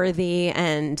worthy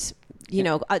and,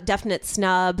 a definite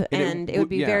snub, and it would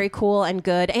be very cool and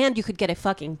good. And you could get a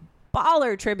fucking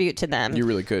baller tribute to them. You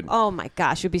really could. Oh my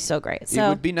gosh, it would be so great. So it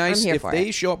would be nice I'm here if for they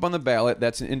it. show up on the ballot.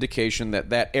 That's an indication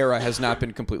that era has not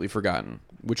been completely forgotten,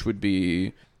 which would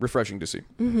be refreshing to see.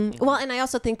 Mm-hmm. Well, and I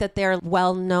also think that they're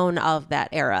well known of that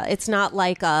era. It's not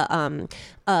like a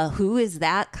who is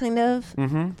that kind of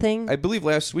thing. I believe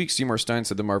last week Seymour Stein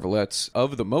said the Marvelettes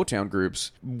of the Motown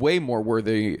groups way more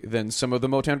worthy than some of the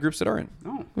Motown groups that are in.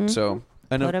 Mm-hmm. So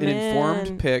an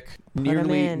informed pick,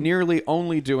 nearly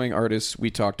only doing artists we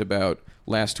talked about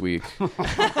last week.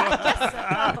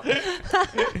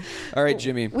 All right,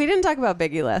 Jimmy. We didn't talk about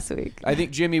Biggie last week. I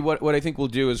think, Jimmy, what I think we'll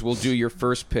do is we'll do your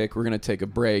first pick. We're going to take a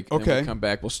break. Okay. And we'll come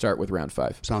back. We'll start with round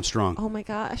 5. Sounds strong. Oh my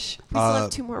gosh, we still have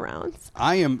 2 more rounds.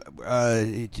 I am,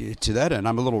 to that end,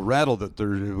 I'm a little rattled that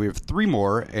we have 3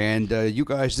 more, and you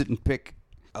guys didn't pick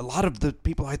a lot of the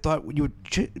people I thought you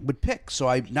would pick. So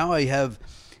I have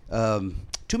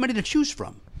too many to choose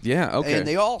from. Yeah, okay. And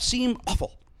they all seem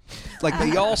awful. Like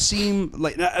they all seem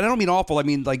like, I don't mean awful. I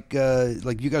mean like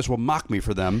you guys will mock me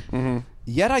for them. Mm-hmm.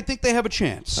 Yet I think they have a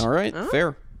chance. All right,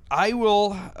 fair. I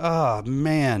will.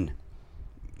 Man.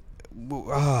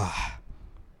 Boy,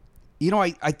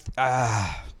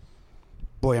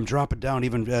 I'm dropping down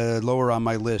even lower on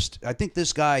my list. I think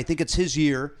this guy. I think it's his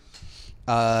year.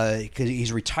 Because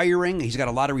he's retiring. He's got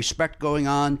a lot of respect going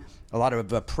on. A lot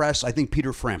of press. I think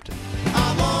Peter Frampton.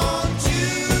 I want you,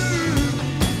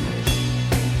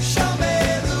 show me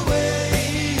the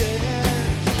way.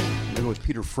 I'm going to go with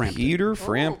Peter Frampton. Peter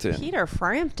Frampton. Peter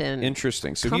Frampton.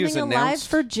 Interesting. So coming he is alive announced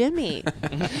for Jimmy.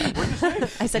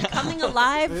 I said coming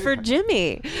alive for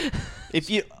Jimmy. If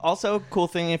you also cool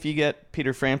thing, if you get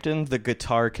Peter Frampton, the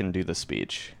guitar can do the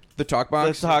speech. the talk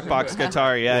box. The talk box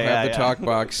guitar. Yeah, we'll have yeah. the talk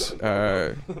box.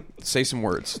 Say some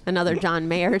words. Another John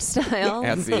Mayer style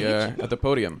at the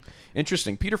podium.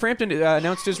 Interesting. Peter Frampton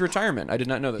announced his retirement. I did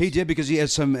not know this. He did because he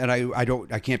has some, and I don't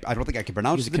think I can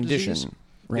pronounce He's a the condition. disease.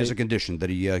 Right? He has a condition that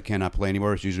he cannot play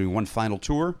anymore. It's usually one final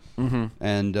tour,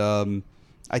 and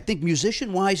I think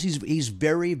musician-wise, he's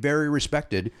very, very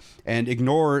respected. And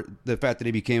ignore the fact that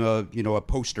he became a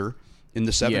poster in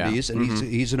the 70s, and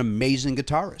he's an amazing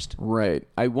guitarist. Right.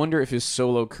 I wonder if his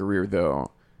solo career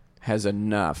though has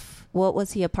enough. What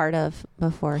was he a part of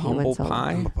before he went solo?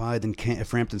 Humble Pie, then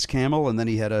Frampton's Camel, and then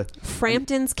he had a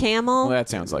Frampton's Camel. Well, that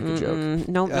sounds like a joke.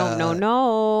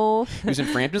 No. He was in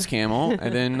Frampton's Camel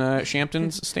and then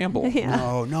Shampton's Stamble.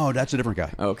 Yeah. No, that's a different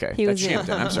guy. Okay, He that's was in-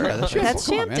 Shampton. I'm sorry. Yeah, that's That's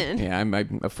Come on, man. Shampton. Yeah,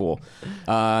 I'm a fool.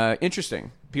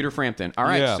 Interesting. Peter Frampton. All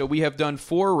right, Yeah. so we have done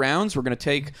 4 rounds. We're going to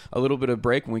take a little bit of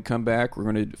break. When we come back, we're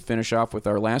going to finish off with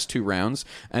our last 2 rounds,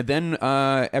 and then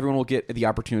everyone will get the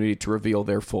opportunity to reveal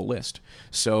their full list.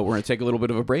 So we're going to take a little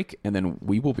bit of a break, and then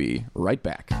we will be right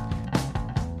back.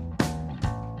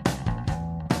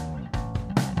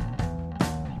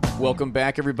 Welcome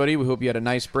back, everybody. We hope you had a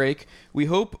nice break. We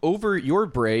hope over your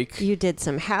break... You did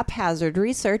some haphazard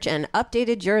research and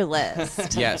updated your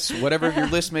list. Yes, whatever your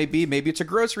list may be. Maybe it's a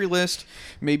grocery list.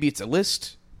 Maybe it's a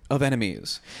list of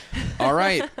enemies. All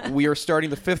right, we are starting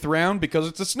the 5th round because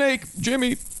it's a snake.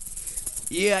 Jimmy.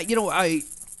 Yeah,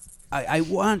 I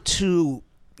want to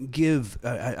give.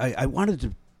 I wanted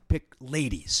to pick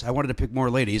ladies. I wanted to pick more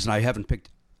ladies, and I haven't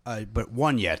picked but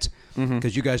one yet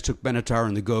because you guys took Benatar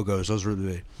and the Go-Go's. Those were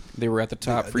They were at the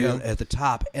top for you. At the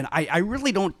top, and I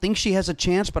really don't think she has a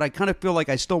chance, but I kind of feel like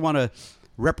I still want to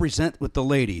represent with the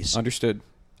ladies. Understood.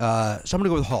 So I'm going to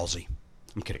go with Halsey.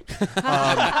 I'm kidding.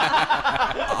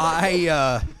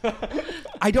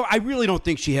 I really don't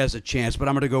think she has a chance, but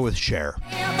I'm going to go with Cher.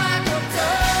 If I could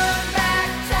turn back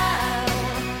time,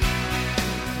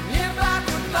 if I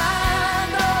could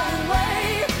find a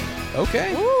way.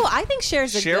 Okay. Ooh, I think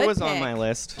Cher's a Cher good was pick. on my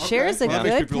list. Cher's a Well, that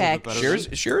makes me good feel a little bit pick.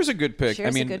 better. Cher's a good pick. Cher's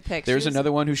I mean, a good pick. there's She was-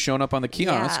 another one who's shown up on the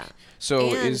kiosk, Yeah.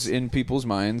 so And- is in people's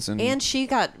minds. And she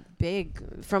got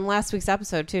big from last week's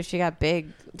episode too. She got big.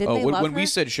 Didn't they love when her? we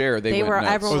said Cher, they went were.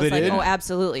 nuts. Everyone Oh, was they like, did? "Oh,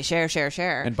 absolutely,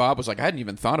 Cher." And Bob was like, I hadn't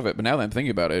even thought of it, but now that I'm thinking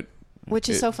about it, Which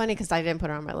is so funny because I didn't put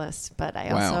her on my list, but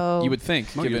I wow. also You would think.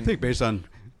 Well, you given, think based on.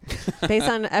 based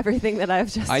on everything that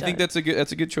I've just. I done. think that's a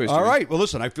good choice. All Jimmy. right. Well,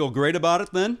 listen, I feel great about it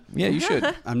then. Yeah, you should.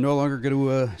 I'm no longer going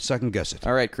to second guess it.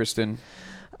 All right, Kristen.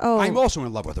 Oh, I'm also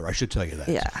in love with her. I should tell you that.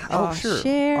 yeah. Oh, sure.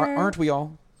 Cher. Aren't we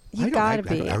all? You I gotta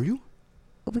don't, be. Are you?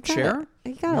 We gotta- Cher?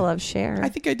 You gotta love Cher. I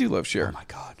think I do love Cher. Oh my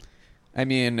God. I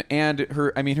mean, and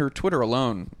her Twitter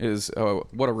alone is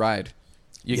what a ride.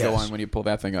 You go Yes. on when you pull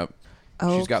that thing up.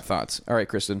 Oh. She's got thoughts. All right,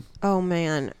 Kristen. Oh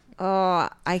man.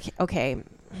 Okay.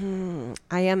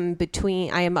 I am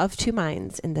of two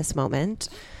minds in this moment.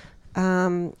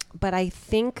 But I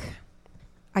think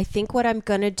what I'm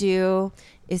going to do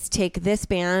is take this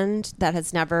band that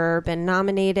has never been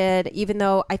nominated, even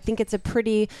though I think it's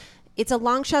a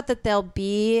long shot that they'll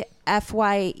be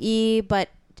FYE, but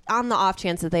on the off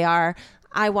chance that they are,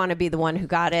 I want to be the one who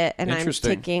got it, and I'm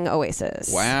Interesting. taking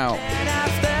Oasis. Wow.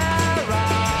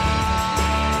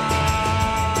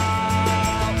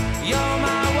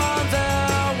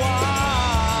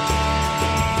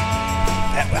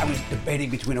 I was debating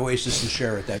between Oasis and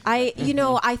Cher at that. I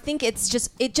think it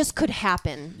just could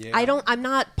happen. Yeah. I'm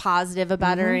not positive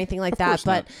about it or anything like that,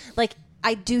 but not. like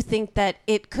I do think that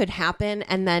it could happen.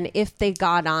 And then if they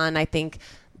got on, I think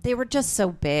they were just so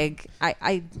big.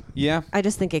 I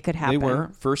just think it could happen. They were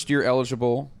first year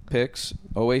eligible picks.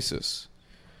 Oasis.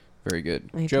 Very good.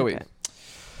 I took Joey. it.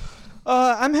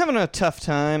 I'm having a tough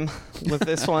time with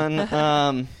this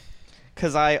one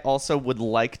because I also would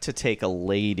like to take a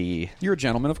lady. You're a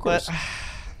gentleman, of course. But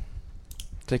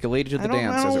Take a lady to the I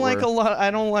dance, don't as it like were. a lot.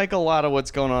 I don't like a lot of what's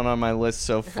going on my list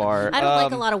so far. I don't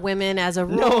like a lot of women as a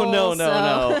rule. No.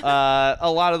 so-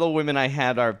 A lot of the women I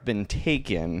had have been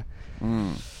taken.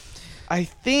 I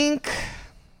think.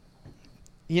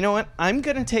 You know what? I'm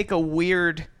gonna take a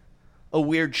weird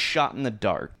shot in the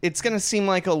dark. It's gonna seem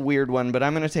like a weird one, but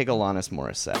I'm gonna take Alanis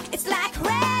Morissette. It's like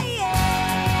rain on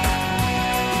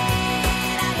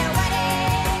your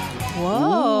wedding.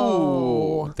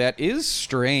 Whoa. That is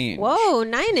strange. Whoa,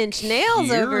 9 Inch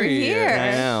Nails over Period. here.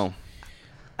 I know.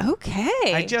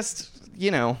 Okay. I just,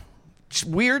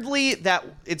 weirdly that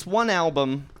it's one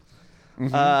album,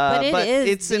 but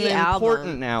it's the an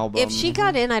important album. If she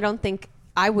got in, I don't think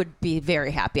I would be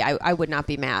very happy. I would not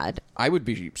be mad. I would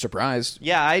be surprised.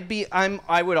 Yeah,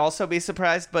 I would also be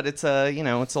surprised, but it's a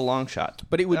long shot.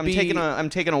 But it would be- I'm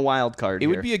taking a wild card. It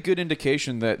here. would be a good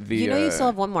indication that the You still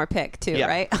have one more pick too, Yeah.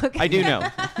 right? Okay. I do know.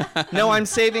 No, I'm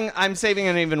saving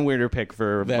an even weirder pick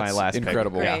for that's my last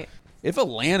incredible. pick. Great. If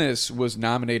Alanis was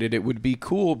nominated, it would be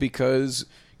cool because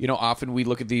often we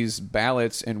look at these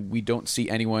ballots and we don't see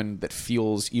anyone that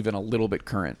feels even a little bit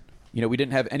current. We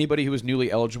didn't have anybody who was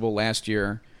newly eligible last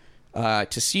year. To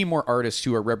see more artists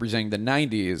who are representing the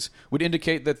 90s would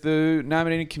indicate that the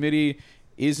nominating committee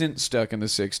isn't stuck in the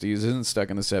 60s, isn't stuck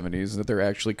in the 70s, that they're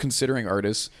actually considering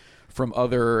artists from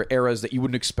other eras that you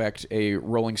wouldn't expect a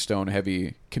Rolling Stone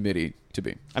heavy committee to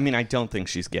be. I mean, I don't think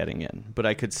she's getting in, but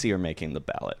I could see her making the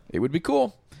ballot. It would be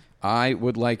cool. I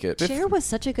would like it. Cher was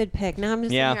such a good pick. Now I'm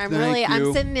just Yeah. sitting here, Thank you.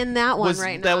 I'm sitting in that one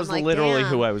right now. That I'm was like, literally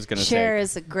damn, who I was gonna Cher take.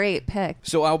 is a great pick.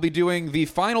 So I'll be doing the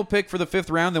final pick for the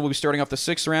 5th round, then we'll be starting off the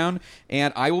 6th round,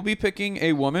 and I will be picking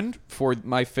a woman for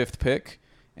my 5th pick,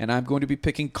 and I'm going to be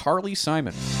picking Carly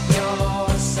Simon. You're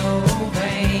so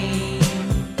vain.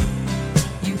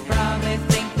 You probably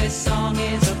think this song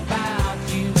is about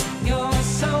you. You're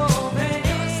so vain.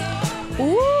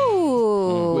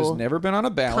 Ooh, Who has never been on a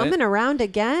ballot, coming around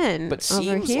again. but over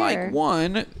seems here. like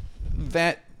one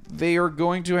that they are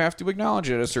going to have to acknowledge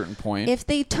at a certain point. If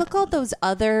they took all those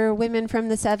other women from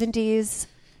the 70s,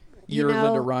 your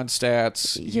Linda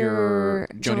Ronstadts, your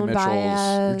Joni Joan Mitchells,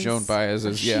 your Baez. Joan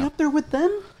Baez's, She yeah. up there with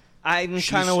them? I'm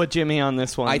kind of with Jimmy on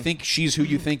this one. I think she's who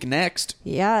you think next.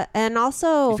 yeah, and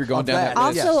also If you're going Of down that, that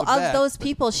list. yes. also of of that, those but-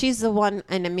 people, she's the one,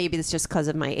 and maybe it's just because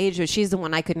of my age, but she's the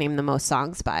one I could name the most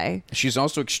songs by. She's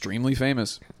also extremely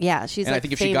famous. Yeah, she's And like I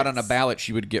think if she got on a famous. ballot,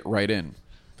 she would get right in.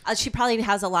 She probably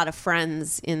has a lot of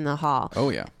friends in the hall. Oh,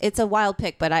 yeah. It's a wild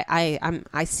pick, but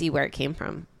I see where it came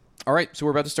from. All right, so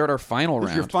we're about to start our final Who's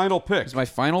round. your final pick? It's my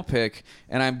final pick,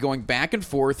 and I'm going back and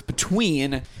forth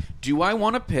between do I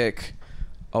want to pick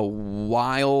a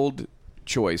wild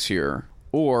choice here,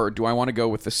 or do I want to go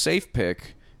with the safe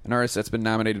pick, an artist that's been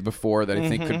nominated before that I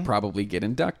think could probably get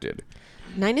inducted?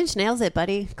 9 Inch Nails it,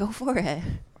 buddy. Go for it.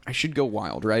 I should go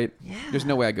wild, right? Yeah. There's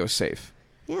no way I go safe.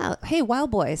 Yeah. Hey, Wild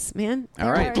Boys, man.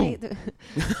 All right.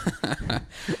 They're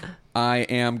I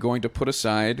am going to put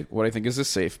aside what I think is a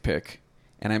safe pick,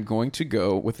 and I'm going to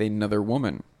go with another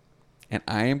woman. And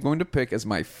I am going to pick as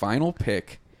my final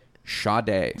pick,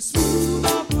 Sade.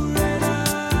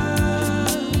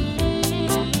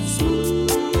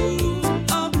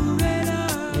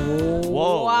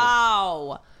 Whoa.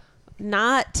 Wow.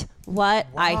 Not what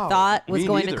I thought was Me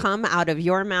going neither. to come out of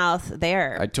your mouth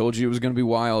there. I told you it was going to be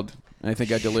wild, and I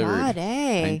think I delivered.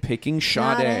 Sade. I'm picking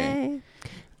Sade.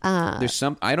 There's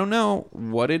some, I don't know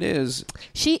what it is.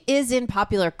 She is in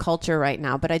popular culture right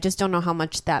now, but I just don't know how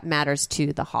much that matters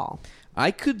to the hall.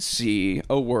 I could see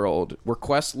a world where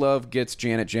Questlove gets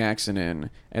Janet Jackson in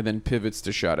and then pivots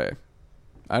to Sade.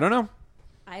 I don't know.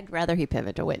 I'd rather he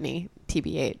pivot to Whitney,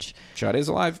 TBH. Sade's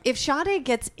alive. If Sade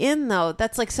gets in, though,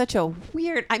 that's like such a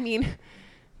weird... I mean...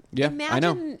 Yeah, I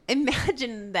know.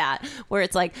 Imagine that, where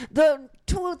it's like the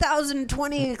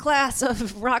 2020 class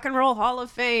of Rock and Roll Hall of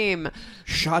Fame.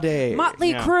 Sade.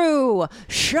 Motley Crue.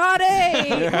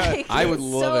 Sade. Like, I would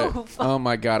love so it. fun. Oh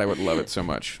my god, I would love it so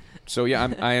much. So yeah,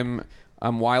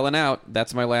 I'm wiling out.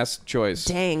 That's my last choice.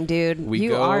 Dang, dude. We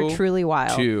you go are truly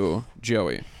wild. To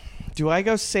Joey. Do I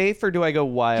go safe or do I go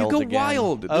wild? You go again?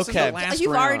 wild. This is the last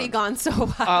You've round. already gone so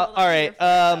wild. All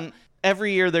right.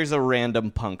 Every year there's a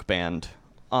random punk band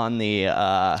on the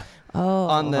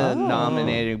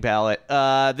nominating ballot.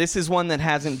 This is one that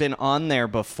hasn't been on there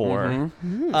before.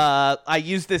 I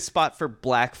used this spot for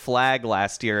Black Flag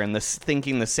last year and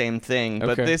thinking the same thing,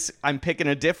 but Okay. I'm picking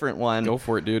a different one. Go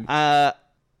for it, dude.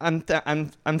 I'm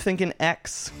thinking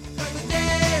X.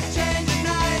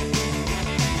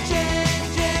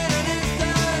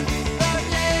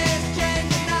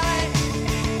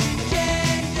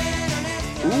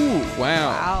 Ooh, wow.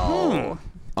 Wow.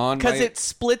 On Because my- it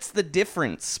splits the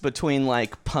difference between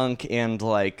like punk and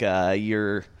like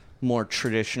your more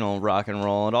traditional rock and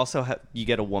roll. And also you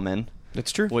get a woman.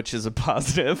 That's true. Which is a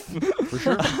positive. For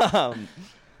sure. I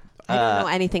don't know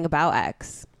anything about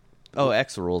X. Oh,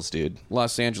 X rules, dude.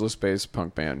 Los Angeles-based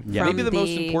punk band. Yeah. Maybe From the most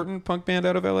the- important punk band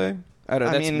out of LA. I don't know.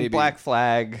 I That's mean, maybe, Black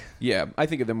Flag. Yeah, I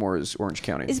think of them more as Orange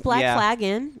County. Is Black Yeah. Flag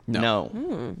in?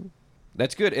 No.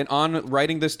 That's good. And on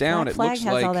writing this down, Black it Flag looks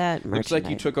has like all that looks like you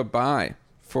merchandise. took a bye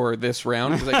for this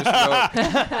round because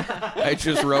I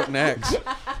just wrote next.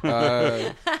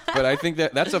 But I think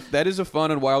that is a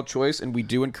fun and wild choice, and we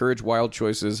do encourage wild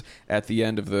choices at the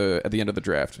end of the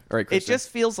draft. All right, It Kristen. just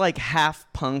feels like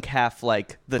half punk, half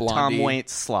like the Blondie. Tom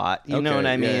Waits slot. You know Okay, what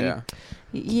I yeah, mean? yeah.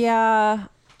 Yeah.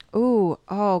 Ooh.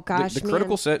 Oh, gosh. The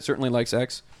critical set certainly likes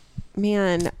X.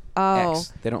 Man. Oh.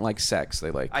 X. They don't like sex.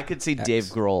 They like. I could see X. Dave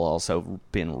Grohl also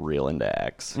being real into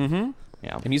X. Mm-hmm.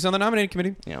 Yeah. And he's on the nominating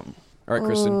committee. Yeah. All right,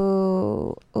 Kristen.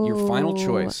 Your final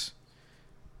choice.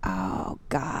 Oh,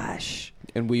 gosh.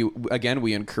 And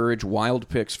we encourage wild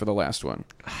picks for the last one.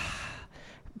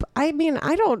 I mean,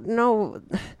 I don't know.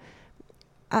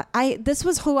 This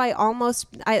was who I almost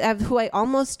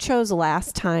chose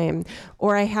last time,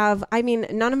 or I mean,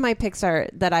 none of my picks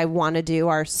that I want to do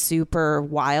are super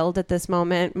wild at this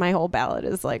moment. My whole ballot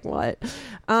is like, what?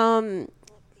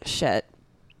 Shit.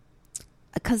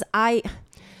 Because I'm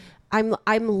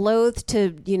loath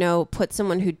to, put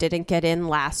someone who didn't get in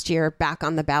last year back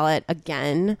on the ballot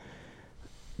again.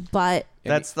 But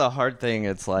That's the hard thing.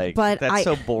 It's like, But that's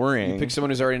so boring. Pick someone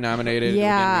who's already nominated.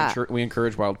 Yeah. Again, we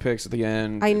encourage wild picks at the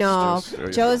end. I know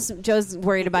It's just- Joe's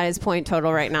worried about his point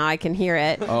total right now. I can hear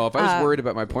it. Oh, if I was worried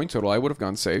about my point total, I would have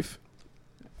gone safe.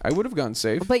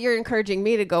 But you're encouraging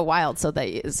me to go wild so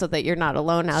that you're not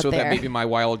alone out so there. that maybe my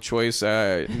wild choice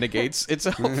negates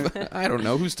itself. I don't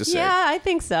know. Who's to say? Yeah, I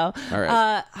think so. All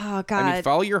right. Oh God. I mean,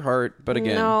 follow your heart, but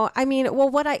again, No, I mean,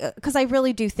 well, because I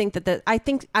really do think I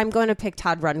think I'm going to pick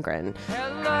Todd Rundgren.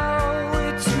 Hello,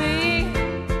 it's me.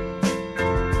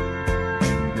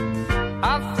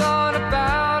 I've thought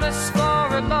about us for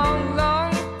a long,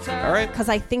 long time. all right. Because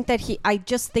I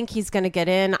just think he's going to get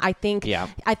in. I think. Yeah.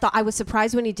 I was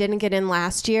surprised when he didn't get in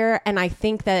last year, and I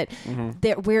think that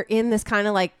that we're in this kind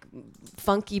of like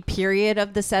funky period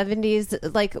of the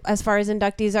 70s, like as far as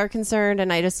inductees are concerned,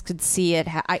 and I just could see it.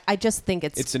 I just think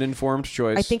It's an informed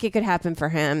choice. I think it could happen for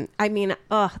him. I mean,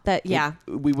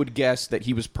 We would guess that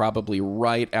he was probably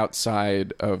right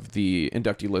outside of the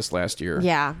inductee list last year.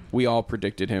 Yeah. We all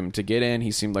predicted him to get in.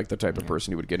 He seemed like the type of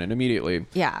person who would get in immediately.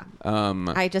 Yeah.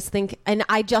 I just think, and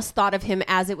I just thought of him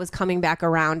as it was coming back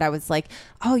around. I was like,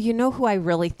 oh, you know who I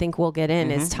really think will get in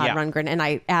is Todd Yeah. Rundgren. And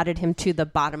I added him to the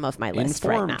bottom of my list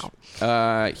Informed. right now.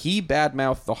 He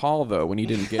badmouthed the Hall, though, when he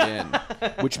didn't get in,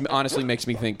 which honestly makes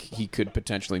me think he could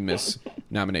potentially miss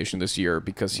nomination this year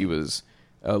because he was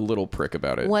a little prick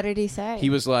about it. What did he say? He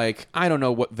was like, I don't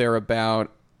know what they're about.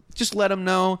 Just let them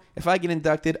know. If I get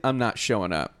inducted, I'm not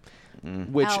showing up.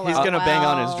 Which He's going to bang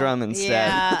on his drum instead.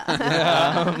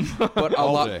 Yeah. But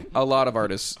All day. a lot of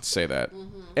artists say that.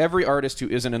 Every artist who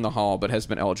isn't in the Hall but has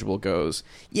been eligible goes,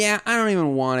 yeah, I don't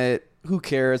even want it. Who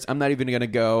cares? I'm not even going to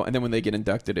go. And then when they get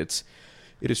inducted, it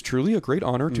is truly a great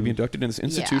honor to be inducted in this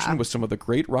institution Yeah. with some of the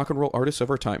great rock and roll artists of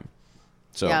our time.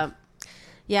 So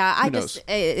Yeah. I Who just,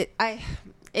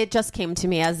 it just came to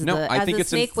me as No, I think the it's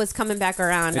snake was coming back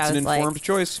around. it's I an was informed like,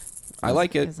 choice. I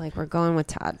like I it. was like, we're going with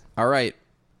Todd. All right.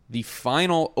 The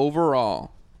final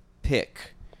overall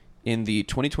pick in the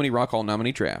 2020 Rock Hall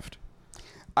nominee draft.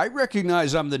 I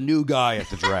recognize I'm the new guy at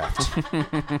the draft.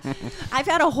 I've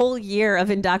had a whole year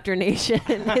of indoctrination.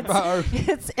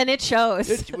 And it shows.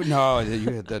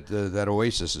 That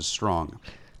Oasis is strong.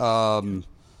 But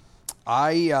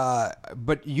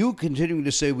you continuing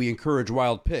to say we encourage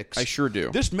wild picks. I sure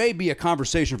do. This may be a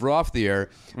conversation for off the air,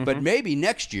 but maybe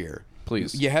next year,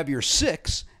 please, you have your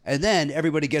 6, and then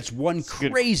everybody gets one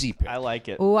crazy pick. I like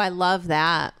it. Oh, I love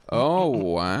that. Oh,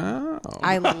 wow.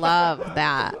 I love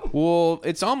that. Well,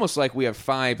 it's almost like we have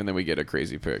 5 and then we get a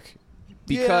crazy pick.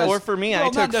 Because or for me, I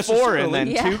took 4 and then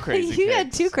 2 crazy You picks.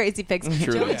 had 2 crazy picks.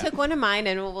 True. Joey took one of mine,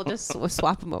 and we'll just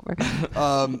swap them over.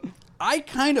 I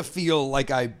kind of feel like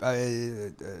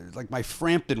like my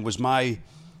Frampton was my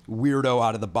weirdo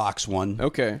out of the box one.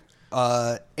 Okay.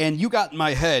 And you got in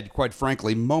my head, quite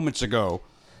frankly, moments ago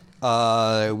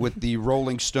with the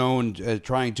Rolling Stone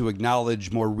trying to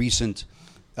acknowledge more recent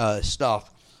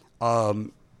stuff.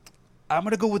 I'm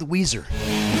going to go with Weezer.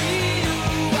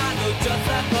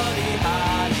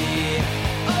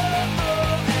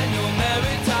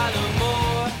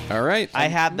 All right. I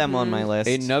had them on my list.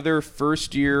 Another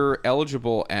first-year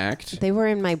eligible act. They were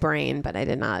in my brain, but I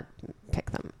did not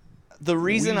pick them. The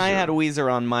reason I had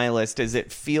Weezer on my list is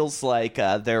it feels like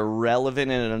they're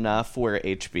relevant enough where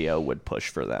HBO would push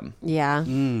for them. Yeah.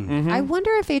 I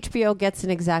wonder if HBO gets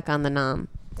an exec on the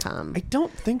nom-com. I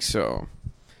don't think so.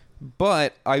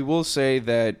 But I will say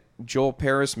that Joel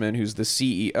Perisman, who's the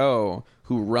CEO,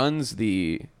 who runs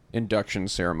the induction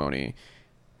ceremony,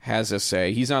 has a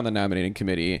say. He's on the nominating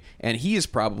committee, and he is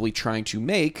probably trying to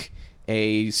make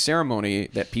a ceremony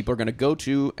that people are going to go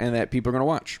to and that people are going to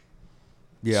watch.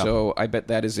 Yeah. So I bet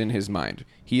that is in his mind.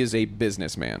 He is a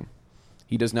businessman.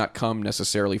 He does not come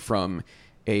necessarily from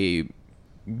a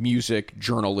music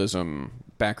journalism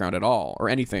background at all or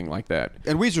anything like that.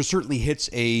 And Weezer certainly hits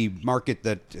a market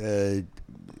that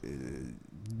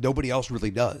nobody else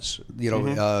really does,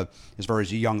 as far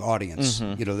as a young audience.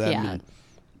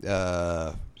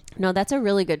 No, that's a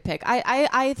really good pick.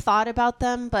 I thought about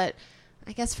them, but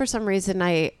I guess for some reason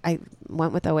I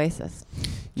went with Oasis.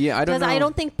 Yeah, I don't know. Because I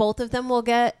don't think both of them will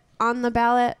get on the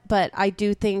ballot, but I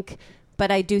do think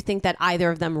that either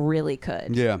of them really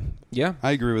could. Yeah.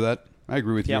 I agree with that. I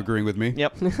agree with you agreeing with me.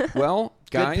 Yep. Well,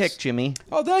 guys. Good pick, Jimmy.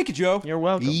 Oh, thank you, Joe. You're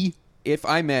welcome. If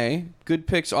I may, good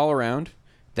picks all around.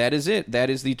 That is it. That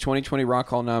is the 2020 Rock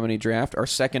Hall nominee draft, our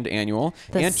second annual.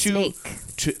 The snake.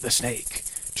 The snake.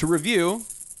 To review,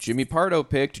 Jimmy Pardo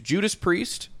picked Judas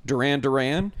Priest, Duran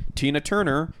Duran, Tina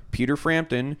Turner, Peter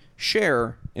Frampton,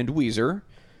 Cher, and Weezer.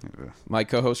 My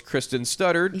co-host Kristen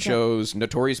Studdard chose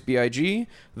Notorious B.I.G.,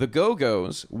 The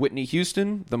Go-Go's, Whitney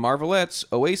Houston, The Marvelettes,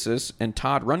 Oasis, and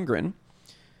Todd Rundgren.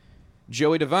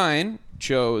 Joey Devine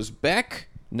chose Beck,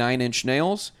 Nine Inch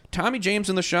Nails, Tommy James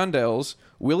and the Shondells,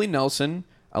 Willie Nelson,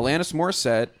 Alanis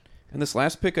Morissette, and this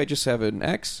last pick I just have an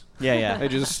X. Yeah. I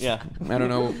don't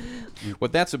know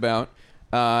what that's about.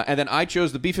 And then I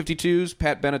chose the B-52s,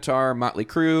 Pat Benatar, Motley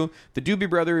Crue, the Doobie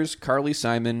Brothers, Carly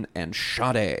Simon, and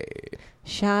Sade.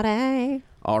 Sade.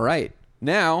 All right.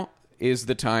 Now is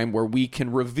the time where we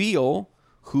can reveal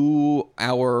who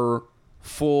our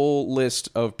full list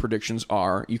of predictions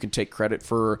are. You can take credit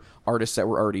for artists that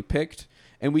were already picked.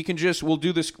 And we'll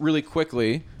do this really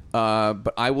quickly.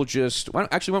 But I will just... Why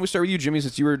don't we start with you, Jimmy,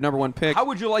 since you were number one pick? How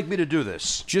would you like me to do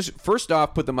this? Just, first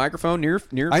off, put the microphone near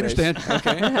your I face. understand.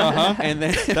 Okay. And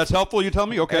then... That's helpful, you tell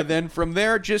me? Okay. And then from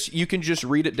there, you can just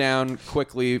read it down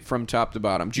quickly from top to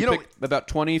bottom. Did you pick about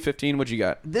 20, 15? What'd you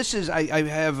got? This is... I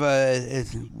have...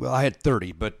 I had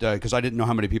 30, but because I didn't know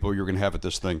how many people you were going to have at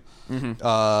this thing.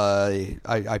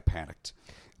 I panicked.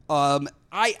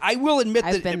 I will admit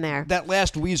I've been there. That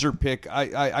last Weezer pick,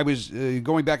 I was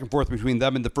going back and forth between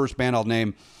them and the first band I'll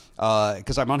name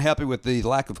because I'm unhappy with the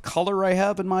lack of color I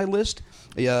have in my list.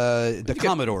 The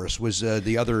Commodores was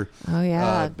the other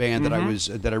band that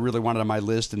I really wanted on my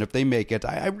list, and if they make it,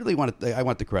 I really want it. I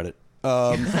want the credit.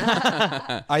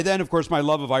 I then, of course, my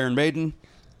love of Iron Maiden.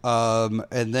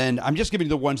 And then I'm just giving you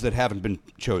the ones that haven't been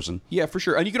chosen. Yeah, for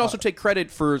sure. And you can also take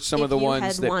credit for some of the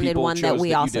ones that people one chose that we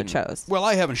that also you didn't. chose. Well,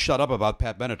 I haven't shut up about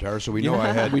Pat Benatar, so we know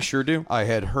I had. We sure do. I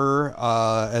had her,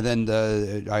 and then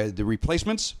the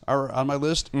Replacements are on my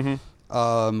list. Warren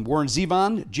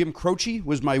Zevon, Jim Croce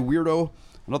was my weirdo,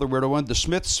 another weirdo one. The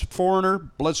Smiths, Foreigner,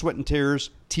 Blood, Sweat, and Tears,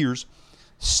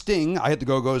 Sting. I had the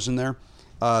Go-Go's in there.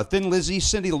 Thin Lizzy,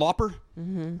 Cyndi Lauper,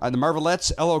 the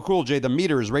Marvelettes, LL Cool J, The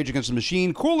Meters, Rage Against the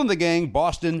Machine, Kool and the Gang,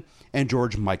 Boston, and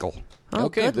George Michael. Oh,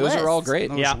 okay, good those list. are all great.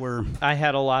 I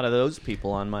had a lot of those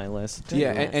people on my list.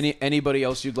 Yeah, anybody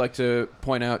else you'd like to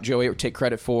point out, Joey, or take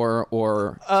credit for,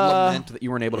 or lament that you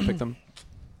weren't able to pick them?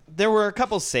 There were a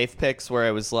couple safe picks where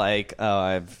I was like,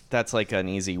 oh, that's like an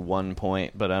easy 1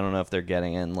 point, but I don't know if they're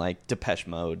getting in. Like Depeche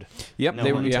Mode. Yep, no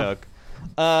they one were. Yeah. took.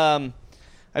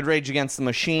 I'd Rage Against the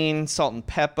Machine, Salt and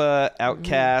Peppa,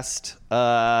 Outkast,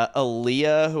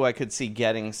 Aaliyah, who I could see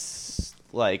getting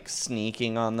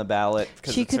sneaking on the ballot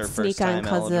because She it's could her sneak first on time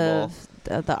because eligible.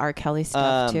 of the R. Kelly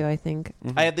stuff too. I think.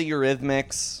 I had the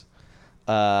Eurythmics.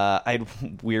 I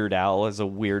had Weird Al as a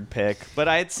weird pick, but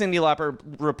I had Cyndi Lauper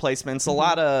replacements. A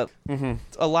lot of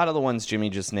the ones Jimmy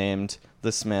just named.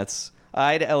 The Smiths.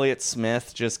 I had Elliott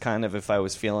Smith, just kind of if I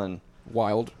was feeling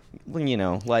Wild. You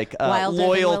know, like Wilder than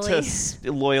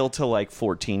loyal to like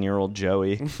 14-year-old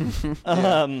Joey.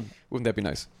 Wouldn't that be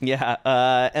nice? Yeah,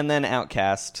 and then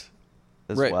Outkast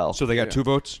as Right. well. So they got 2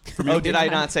 votes. Oh, did I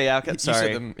not say Outkast? You Sorry.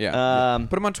 said them, yeah.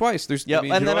 Put them on twice. There's, Yep,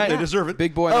 and then they deserve it.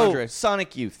 Big Boy and Oh, Andre.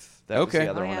 Sonic Youth. That was Okay.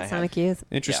 the other Oh one I yeah, had. Sonic Youth.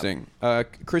 Interesting.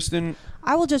 Kristen,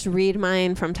 I will just read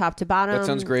mine from top to bottom. that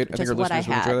sounds great. I think just our what listeners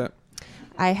will enjoy that.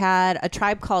 I had A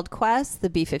Tribe Called Quest, the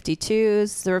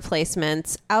B-52s, The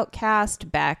Replacements, Outkast,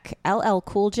 Beck, LL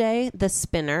Cool J, The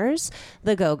Spinners,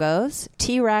 The Go-Go's,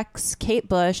 T-Rex, Kate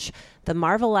Bush, The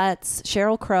Marvelettes,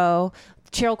 Sheryl Crow.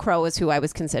 Sheryl Crow was who I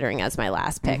was considering as my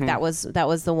last pick. That was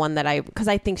the one that because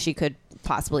I think she could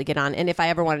possibly get on. And if I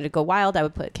ever wanted to go wild, I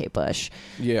would put Kate Bush.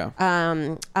 Yeah.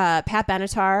 Pat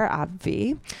Benatar,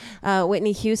 Obvi,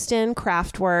 Whitney Houston,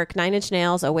 Kraftwerk, Nine Inch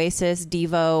Nails, Oasis,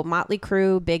 Devo, Motley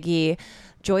Crue, Biggie,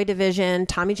 Joy Division,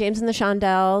 Tommy James and the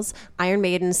Shondells, Iron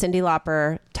Maiden, Cyndi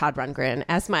Lauper, Todd Rundgren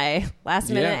as my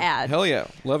last minute ad. Hell yeah.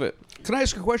 Love it. Can I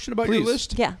ask a question about Please. your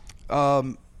list? Yeah.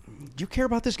 Do you care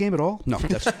about this game at all? No.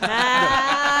 That's,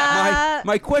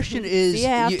 my question is.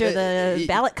 Yeah, after the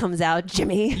ballot comes out,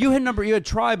 Jimmy. You had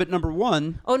Tribe at number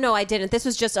 1. Oh, no, I didn't. This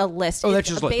was just a list. Oh, that's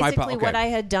just a list. My Basically, okay. what I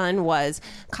had done was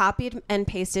copied and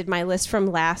pasted my list from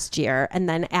last year and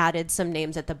then added some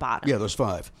names at the bottom. Yeah, those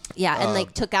 5. Yeah,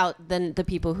 and took out the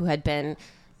people who had been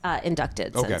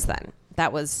inducted since then.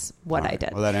 That was what I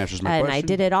did. Well, that answers my and question. I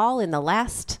did it all in the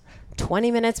last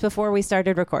 20 minutes before we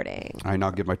started recording. All right, now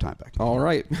I'll give my time back. All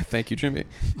right. Thank you, Jimmy.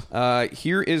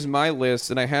 Here is my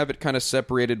list, and I have it kind of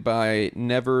separated by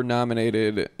never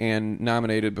nominated and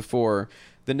nominated before.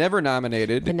 The never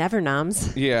nominated. The Never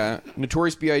Noms. Yeah.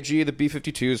 Notorious B.I.G., the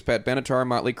B-52s, Pat Benatar,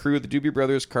 Motley Crue, the Doobie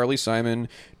Brothers, Carly Simon,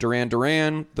 Duran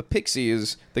Duran, the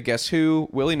Pixies, the Guess Who,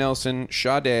 Willie Nelson,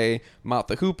 Sade, Mott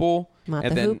the Hoople. Mott the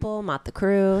Hoople, Mott the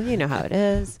Crew. You know how it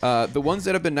is. The ones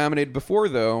that have been nominated before,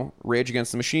 though, Rage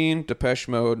Against the Machine, Depeche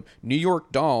Mode, New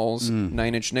York Dolls,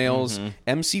 Nine Inch Nails,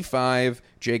 MC5,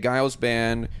 Jay Giles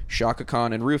Band, Shaka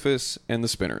Khan and Rufus, and the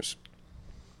Spinners.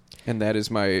 And that's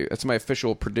my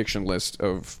official prediction list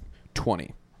of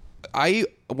 20. I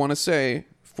want to say,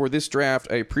 for this draft,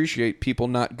 I appreciate people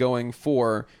not going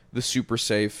for the super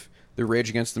safe, the Rage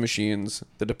Against the Machines,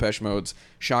 the Depeche Modes,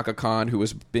 Shaka Khan, who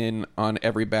has been on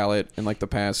every ballot in like the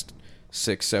past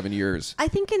 6-7 years. I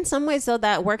think in some ways, though,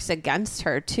 that works against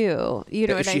her, too. You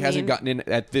know what I mean? She hasn't gotten in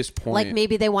at this point. Like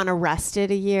maybe they want to rest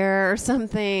it a year or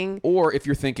something. Or if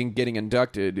you're thinking getting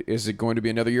inducted, is it going to be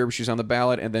another year where she's on the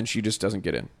ballot and then she just doesn't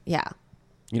get in? Yeah.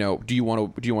 You know, do you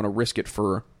want to risk it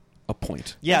for a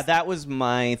point? Yeah, that was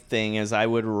my thing. Is I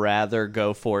would rather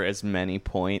go for as many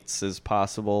points as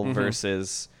possible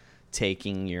versus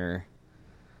taking your,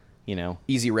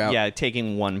 easy route. Yeah,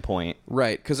 taking 1 point.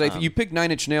 Right, because you pick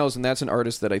Nine Inch Nails, and that's an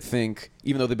artist that I think,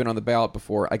 even though they've been on the ballot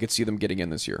before, I could see them getting in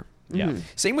this year. Yeah.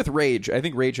 Same with Rage. I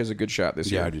think Rage has a good shot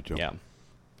this year. Yeah, I do too. Yeah.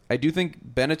 I do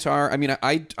think Benatar. I mean,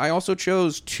 I also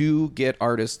chose to get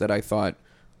artists that I thought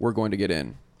were going to get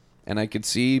in. And I could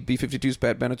see B-52's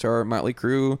Pat Benatar, Motley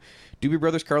Crue, Doobie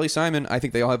Brothers, Carly Simon. I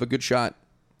think they all have a good shot.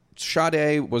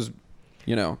 Sade was,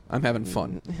 I'm having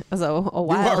fun. So a You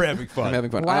wild. are having fun. I'm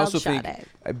having fun. I Wild also think Sade.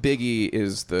 Biggie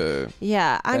is the...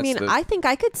 Yeah, I That's mean, the I think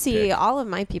I could see pick. all of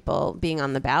my people being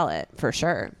on the ballot for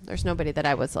sure. There's nobody that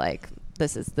I was like,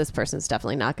 this person's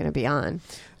definitely not going to be on.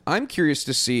 I'm curious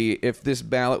to see if this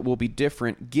ballot will be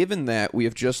different, given that we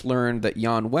have just learned that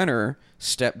Jan Wenner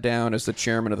stepped down as the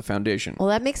chairman of the foundation. Well,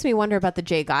 that makes me wonder about the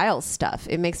Jay Giles stuff.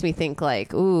 It makes me think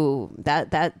like, ooh,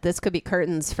 that this could be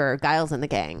curtains for Giles and the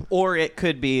gang. Or it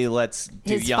could be let's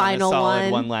do His Jan final a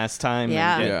solid one. last time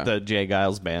Yeah. and get Yeah. the Jay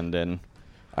Giles band in.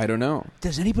 I don't know.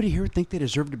 Does anybody here think they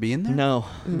deserve to be in there? No.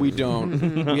 We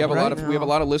don't. We have a lot of we have a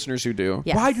lot of listeners who do.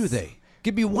 Yes. Why do they?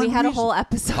 Give me one We had a reason. whole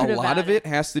episode A about lot of it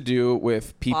has to do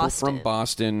with people Boston. from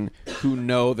Boston who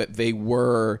know that they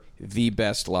were the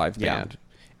best live Yeah. band.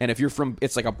 And if you're from,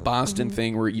 it's like a Boston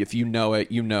thing where if you know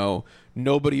it,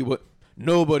 nobody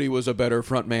nobody was a better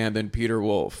frontman than Peter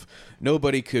Wolf.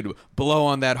 Nobody could blow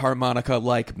on that harmonica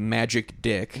like Magic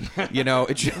Dick. You know,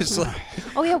 it's just like,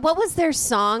 Oh yeah, what was their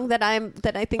song that I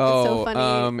think is so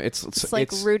funny? It's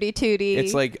like Rudy Tooty.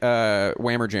 It's like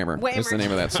Whammer Jammer is the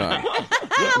name of that song.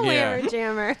 Whammer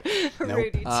Jammer.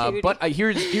 Rudy Tooty. But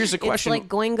here's a question. It's like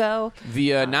Goingo.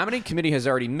 The nominating committee has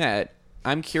already met.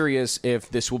 I'm curious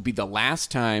if this will be the last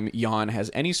time Jan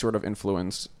has any sort of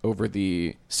influence over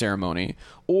the ceremony,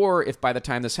 or if by the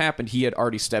time this happened, he had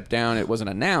already stepped down. It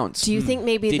wasn't announced. Do you think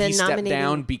maybe Did the he step nominating...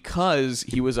 down because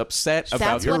he was upset about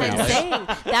That's your what I'm rally? saying.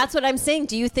 That's what I'm saying.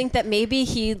 Do you think that maybe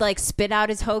he like spit out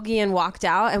his hoagie and walked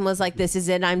out and was like, "This is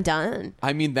it, I'm done"?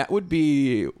 I mean, that would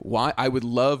be why I would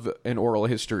love an oral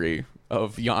history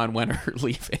of Jan Wenner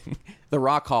leaving the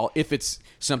Rock Hall if it's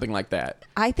something like that.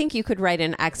 I think you could write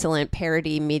an excellent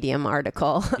parody Medium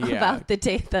article about the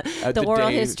day the oral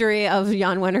history of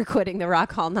Jan Wenner quitting the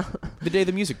Rock Hall. No. The day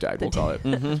the music died, we'll call it.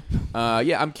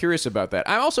 Yeah, I'm curious about that.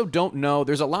 I also don't know.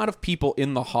 There's a lot of people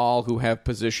in the hall who have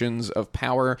positions of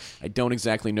power. I don't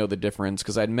exactly know the difference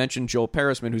because I'd mentioned Joel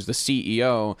Perisman, who's the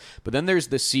CEO, but then there's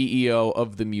the CEO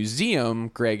of the museum,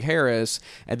 Greg Harris,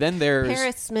 and then there's...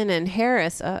 Perisman and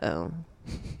Harris. Uh-oh.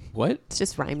 What? It's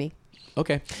just rhyming.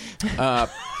 Okay.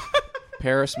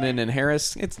 Perisman and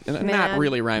Harris. It's not Man.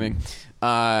 really rhyming.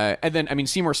 And then, I mean,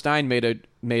 Seymour Stein made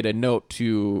a note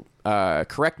to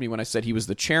correct me when I said he was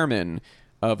the chairman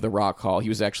of the Rock Hall. He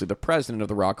was actually the president of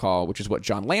the Rock Hall, which is what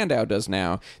John Landau does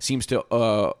now, seems to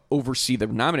oversee the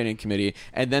nominating committee.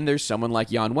 And then there's someone like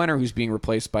Jan Wenner, who's being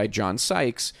replaced by John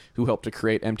Sykes, who helped to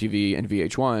create MTV and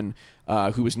VH1,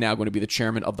 who is now going to be the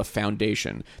chairman of the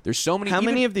foundation. There's so many... How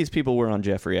many of these people were on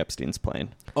Jeffrey Epstein's plane?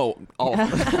 Oh, all. Now,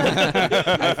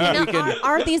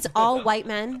 are these all white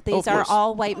men? These are course.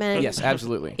 all white men? Yes,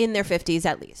 absolutely. In their 50s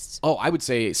at least. Oh, I would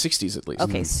say 60s at least.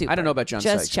 Okay, super. I don't know about John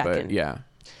Just Sykes, checking. but yeah.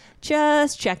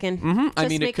 Just checking. Just I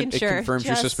mean, it making it sure. confirms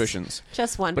your Just- suspicions.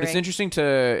 Just wondering. But it's interesting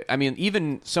to, I mean,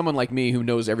 even someone like me who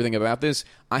knows everything about this,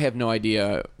 I have no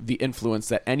idea the influence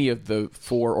that any of the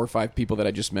 4 or 5 people that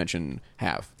I just mentioned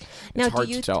have. Now, It's do hard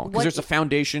you- to tell. what- Because there's a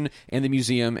foundation and the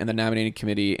museum and the nominating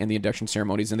committee and the induction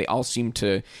ceremonies, and they all seem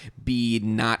to be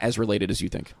not as related as you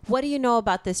think. What do you know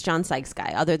about this John Sykes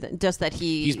guy, other than just that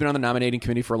He's been on the nominating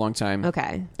committee for a long time.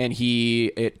 Okay. And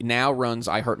it now runs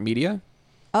iHeartMedia.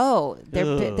 Oh,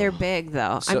 they're big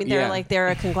though. So, I mean, they're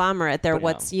a conglomerate. They're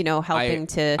what's helping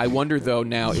to. I wonder though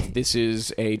now if this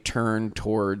is a turn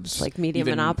towards Like media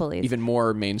even, monopolies. even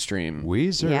more mainstream.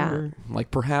 Weezer. Yeah.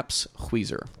 Like perhaps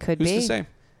Weezer. Could Who's be. to say?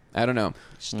 I don't know.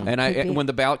 And Could be. when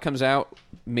the ballot comes out,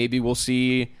 maybe we'll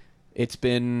see it's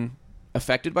been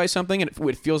affected by something, and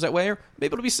it feels that way. Or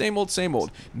maybe it'll be same old, same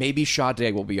old. Maybe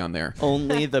Sade will be on there.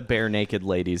 Only the bare naked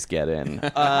ladies get in.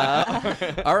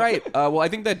 All right. Well, I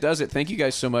think that does it. Thank you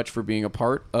guys so much for being a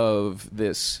part of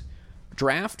this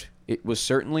draft. It was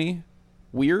certainly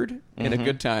weird and a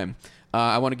good time.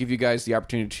 I want to give you guys the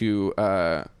opportunity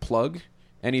to plug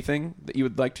anything that you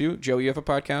would like to. Joe, you have a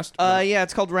podcast? Yeah,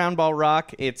 it's called Roundball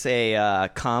Rock. It's a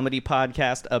comedy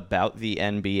podcast about the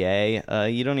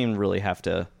NBA. You don't even really have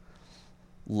to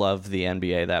love the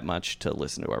NBA that much to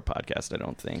listen to our podcast, I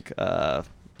don't think.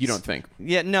 You don't think?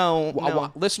 Yeah,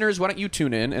 no. Listeners, why don't you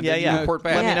tune in and then Yeah. you report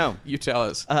back? Let me know. You tell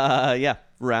us. Yeah,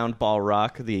 Roundball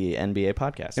Rock, the NBA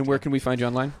podcast. And where can we find you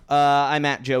online? I'm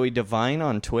at Joey Devine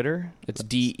on Twitter. It's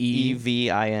DE.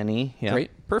 EVINE. Yeah.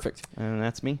 Great. Perfect. And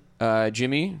that's me.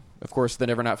 Jimmy, of course, the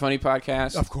Never Not Funny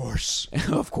podcast. Of course.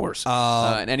 Of course.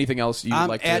 And anything else you'd I'm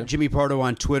like at to... Jimmy Pardo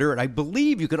on Twitter, and I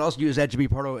believe you could also use at Jimmy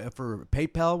Pardo for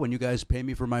PayPal when you guys pay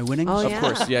me for my winnings. Oh, Of yeah.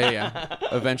 course. Yeah.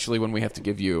 Eventually when we have to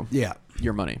give you Yeah.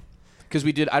 your money. Because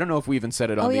we did... I don't know if we even said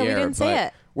it on Oh, the yeah, we air, didn't say but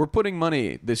it. we're putting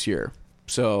money this year.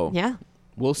 So Yeah.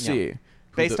 we'll see.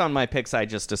 Based on my picks, I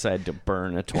just decided to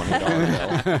burn a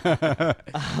 $20 bill.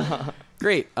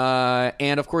 Great.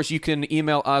 And, of course, you can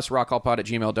email us,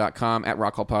 rockhallpod@gmail.com, at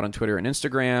rockhallpod on Twitter and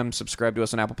Instagram. Subscribe to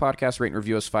us on Apple Podcasts. Rate and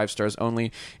review us 5 stars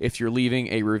only. If you're leaving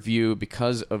a review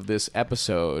because of this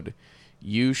episode,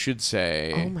 you should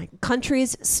say... Oh my!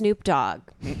 Country's Snoop Dogg.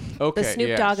 Okay, The Snoop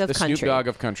yeah, Dogg of the country. Snoop Dogg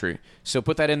of country. So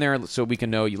put that in there so we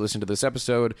can know you listened to this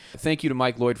episode. Thank you to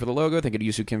Mike Lloyd for the logo. Thank you to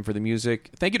Yusu Kim for the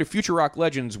music. Thank you to Future Rock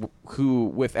Legends, who,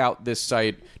 without this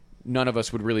site, none of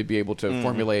us would really be able to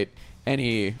formulate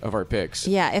any of our picks.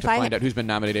 Yeah, if to I- find out who's been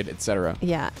nominated, etc.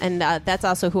 Yeah, and that's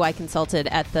also who I consulted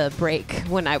at the break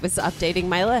when I was updating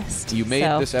my list. You made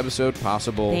So, this episode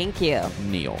possible. Thank you.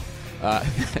 Neil.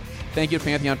 Thank you to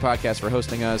Pantheon Podcast for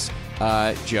hosting us.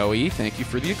 Joey, thank you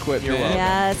for the equipment. You're welcome.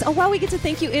 Yes. Oh, wow, we get to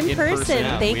thank you in person.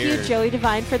 Yeah, Thank you, weird. Joey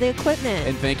Devine, for the equipment.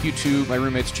 And thank you to my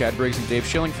roommates Chad Briggs and Dave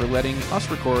Schilling for letting us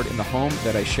record in the home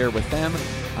that I share with them.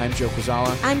 I'm Joe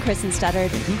Quazala. I'm Kristen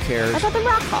Studdard. And who cares? About the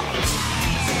Rock Hall.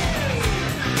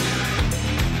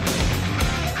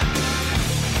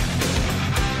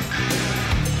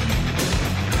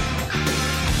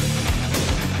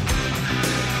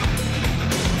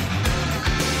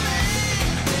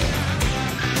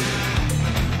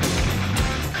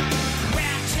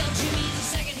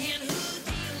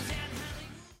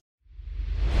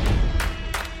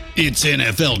 It's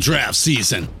NFL draft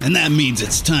season, and that means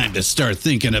it's time to start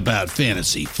thinking about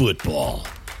fantasy football.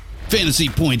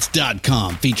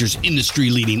 FantasyPoints.com features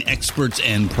industry-leading experts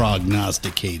and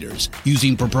prognosticators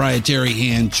using proprietary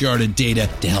hand-charted data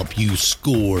to help you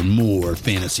score more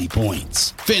fantasy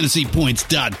points.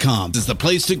 FantasyPoints.com is the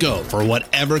place to go for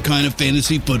whatever kind of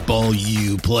fantasy football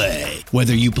you play.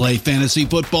 Whether you play fantasy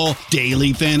football,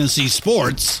 daily fantasy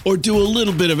sports, or do a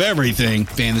little bit of everything,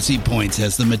 Fantasy Points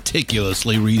has the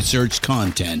meticulously researched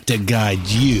content to guide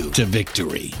you to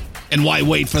victory. And why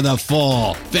wait for the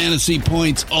fall? Fantasy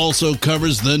Points also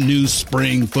covers the new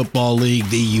spring football league,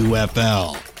 the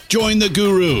UFL. Join the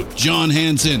guru, John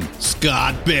Hansen,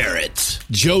 Scott Barrett,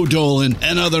 Joe Dolan,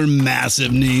 and other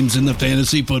massive names in the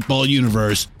fantasy football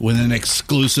universe with an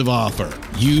exclusive offer.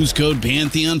 Use code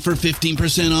Pantheon for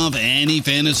 15% off any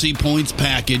Fantasy Points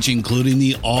package, including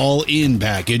the all-in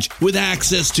package, with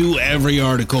access to every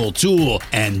article, tool,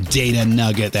 and data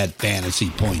nugget that Fantasy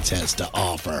Points has to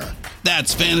offer.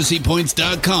 That's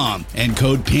FantasyPoints.com and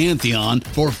code Pantheon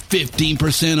for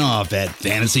 15% off at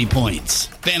Fantasy Points.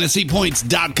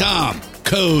 FantasyPoints.com,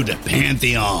 code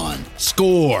Pantheon.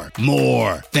 Score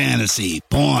more fantasy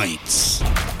points.